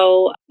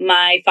 So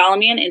follow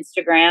me on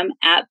Instagram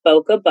at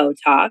Boca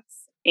Botox.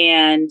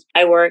 And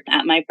I work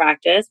at my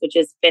practice, which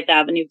is Fifth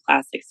Avenue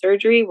Plastic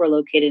Surgery. We're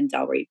located in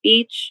Delray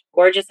Beach.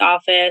 Gorgeous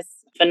office,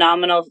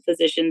 phenomenal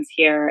physicians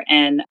here.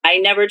 And I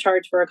never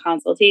charge for a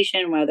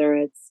consultation, whether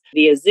it's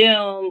via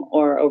Zoom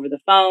or over the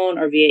phone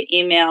or via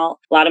email.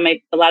 A lot of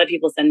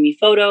people send me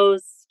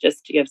photos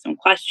just to give some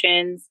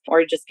questions,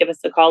 or just give us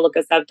a call. Look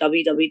us up,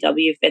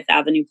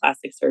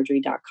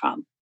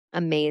 www.fifthavenueplasticsurgery.com.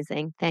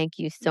 Amazing. Thank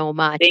you so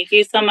much. Thank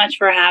you so much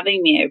for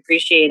having me. I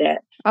appreciate it.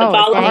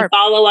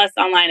 Follow us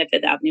online at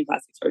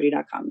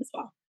fifthavenueplasticsurgery.com as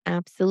well.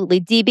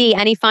 Absolutely. DB,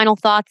 any final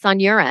thoughts on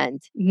your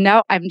end?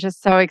 No, I'm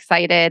just so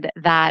excited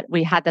that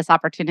we had this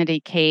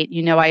opportunity, Kate.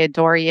 You know, I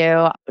adore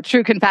you.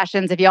 True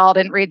confessions, if you all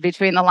didn't read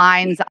between the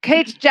lines,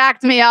 Kate's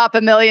jacked me up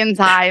a million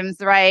times,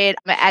 right?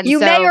 And you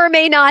may or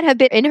may not have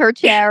been in her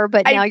chair,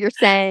 but now you're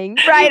saying.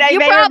 Right. You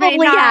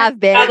probably have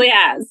been. Probably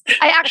has.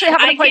 I actually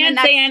have an appointment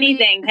I can't say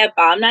anything,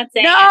 Pippa. I'm not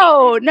saying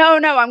No.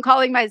 I'm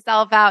calling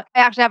myself out.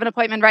 I actually have an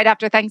appointment right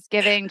after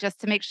Thanksgiving just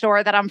to make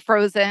sure that I'm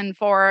frozen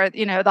for,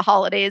 the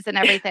holidays and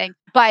everything.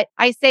 But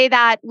I say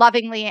that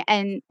lovingly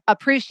and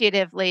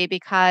appreciatively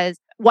because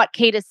what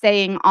Kate is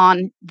saying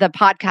on the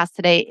podcast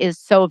today is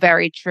so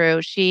very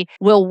true. She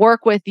will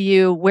work with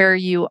you where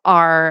you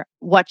are,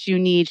 what you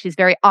need. She's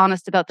very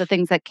honest about the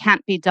things that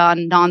can't be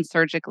done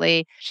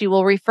non-surgically. She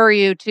will refer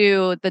you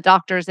to the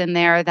doctors in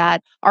there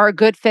that are a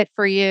good fit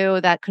for you,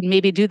 that could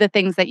maybe do the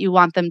things that you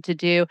want them to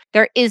do.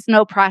 There is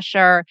no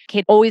pressure.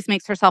 Kate always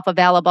makes herself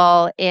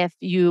available if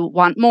you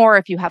want more,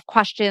 if you have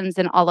questions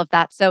and all of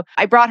that. So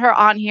I brought her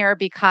on here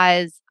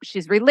because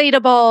she's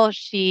relatable.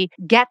 She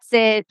gets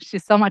it.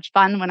 She's so much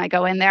fun when I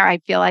go in there. I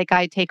feel like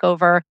I take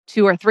over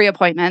 2 or 3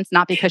 appointments,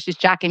 not because she's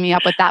jacking me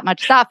up with that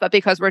much stuff, but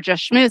because we're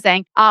just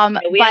schmoozing.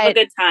 We have a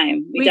good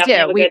time. We definitely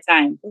have a good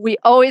time. We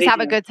always have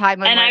a good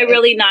time. And I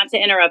really, not to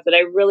interrupt, but I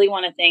really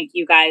want to thank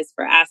you guys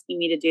for asking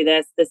me to do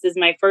this. This is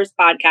my first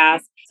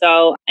podcast.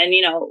 So, and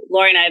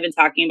Lori and I have been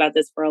talking about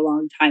this for a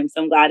long time.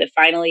 So I'm glad it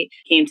finally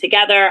came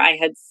together. I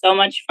had so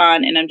much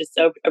fun and I'm just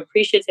so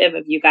appreciative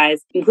of you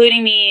guys,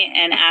 including me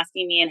and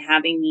asking me and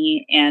having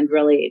me. And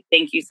really,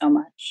 thank you so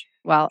much.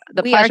 Well,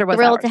 the we pleasure are was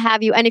thrilled ours. to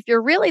have you. And if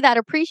you're really that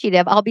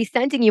appreciative, I'll be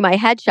sending you my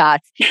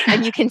headshots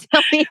and you can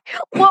tell me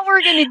what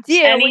we're going to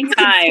do.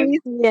 Anytime.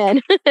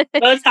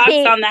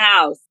 Botox on the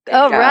house.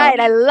 Oh, right.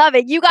 I love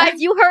it. You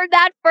guys, you heard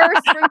that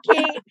first from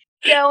Kate.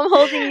 So I'm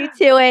holding you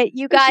to it.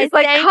 You guys, she's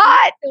like,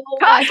 cut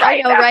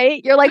right now.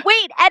 Right? You're like,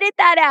 wait, edit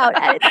that out.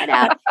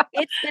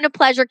 It's been a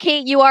pleasure.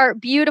 Kate, you are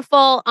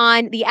beautiful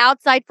on the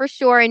outside for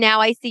sure. And now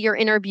I see your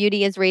inner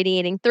beauty is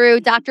radiating through.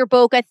 Dr.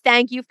 Boca,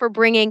 thank you for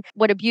bringing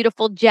what a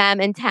beautiful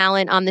gem and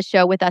talent on the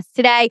show with us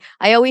today.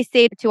 I always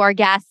say to our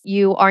guests,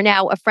 you are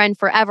now a friend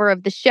forever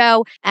of the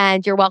show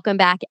and you're welcome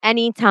back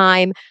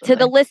anytime. To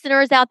the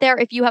listeners out there,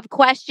 if you have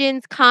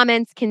questions,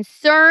 comments,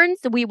 concerns,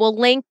 we will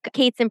link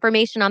Kate's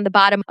information on the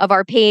bottom of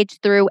our page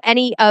through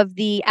any of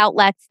the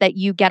outlets that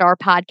you get our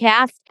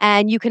podcast.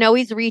 And you can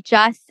always reach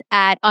us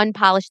at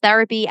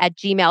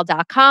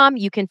unpolishedtherapy@gmail.com.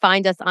 You can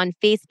find us on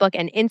Facebook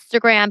and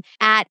Instagram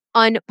at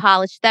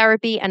Unpolished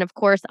Therapy. And of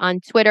course on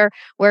Twitter,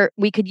 where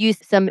we could use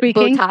some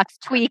Botox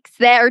tweaks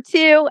there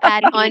too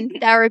at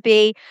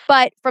Untherapy.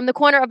 But from the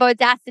corner of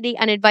audacity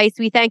and advice,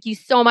 we thank you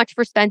so much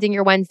for spending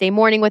your Wednesday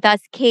morning with us.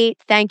 Kate,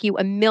 thank you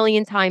a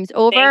million times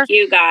over. Thank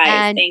you guys.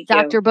 And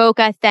Dr.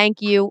 Boca,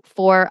 thank you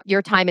for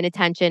your time and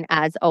attention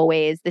as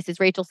always. This is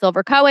Rachel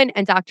Silver Cohen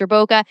and Dr.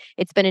 Boca.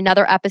 It's been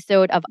another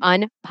episode of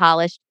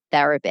Unpolished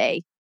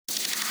Therapy.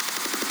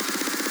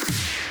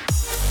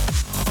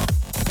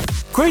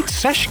 Great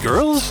sesh,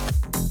 girls!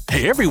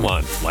 Hey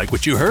everyone, like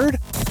what you heard?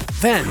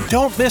 Then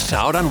don't miss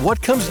out on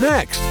what comes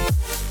next.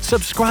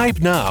 Subscribe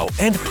now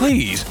and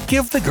please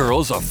give the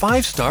girls a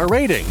 5-star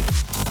rating.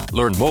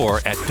 Learn more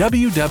at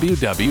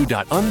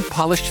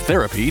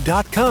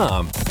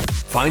www.unpolishedtherapy.com.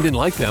 Find and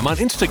like them on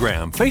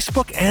Instagram,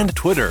 Facebook, and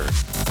Twitter.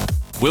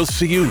 We'll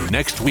see you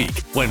next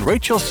week when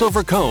Rachel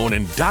Silver Cohen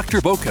and Dr.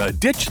 Boca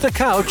ditch the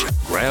couch,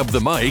 grab the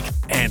mic,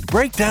 and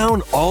break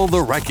down all the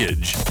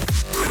wreckage.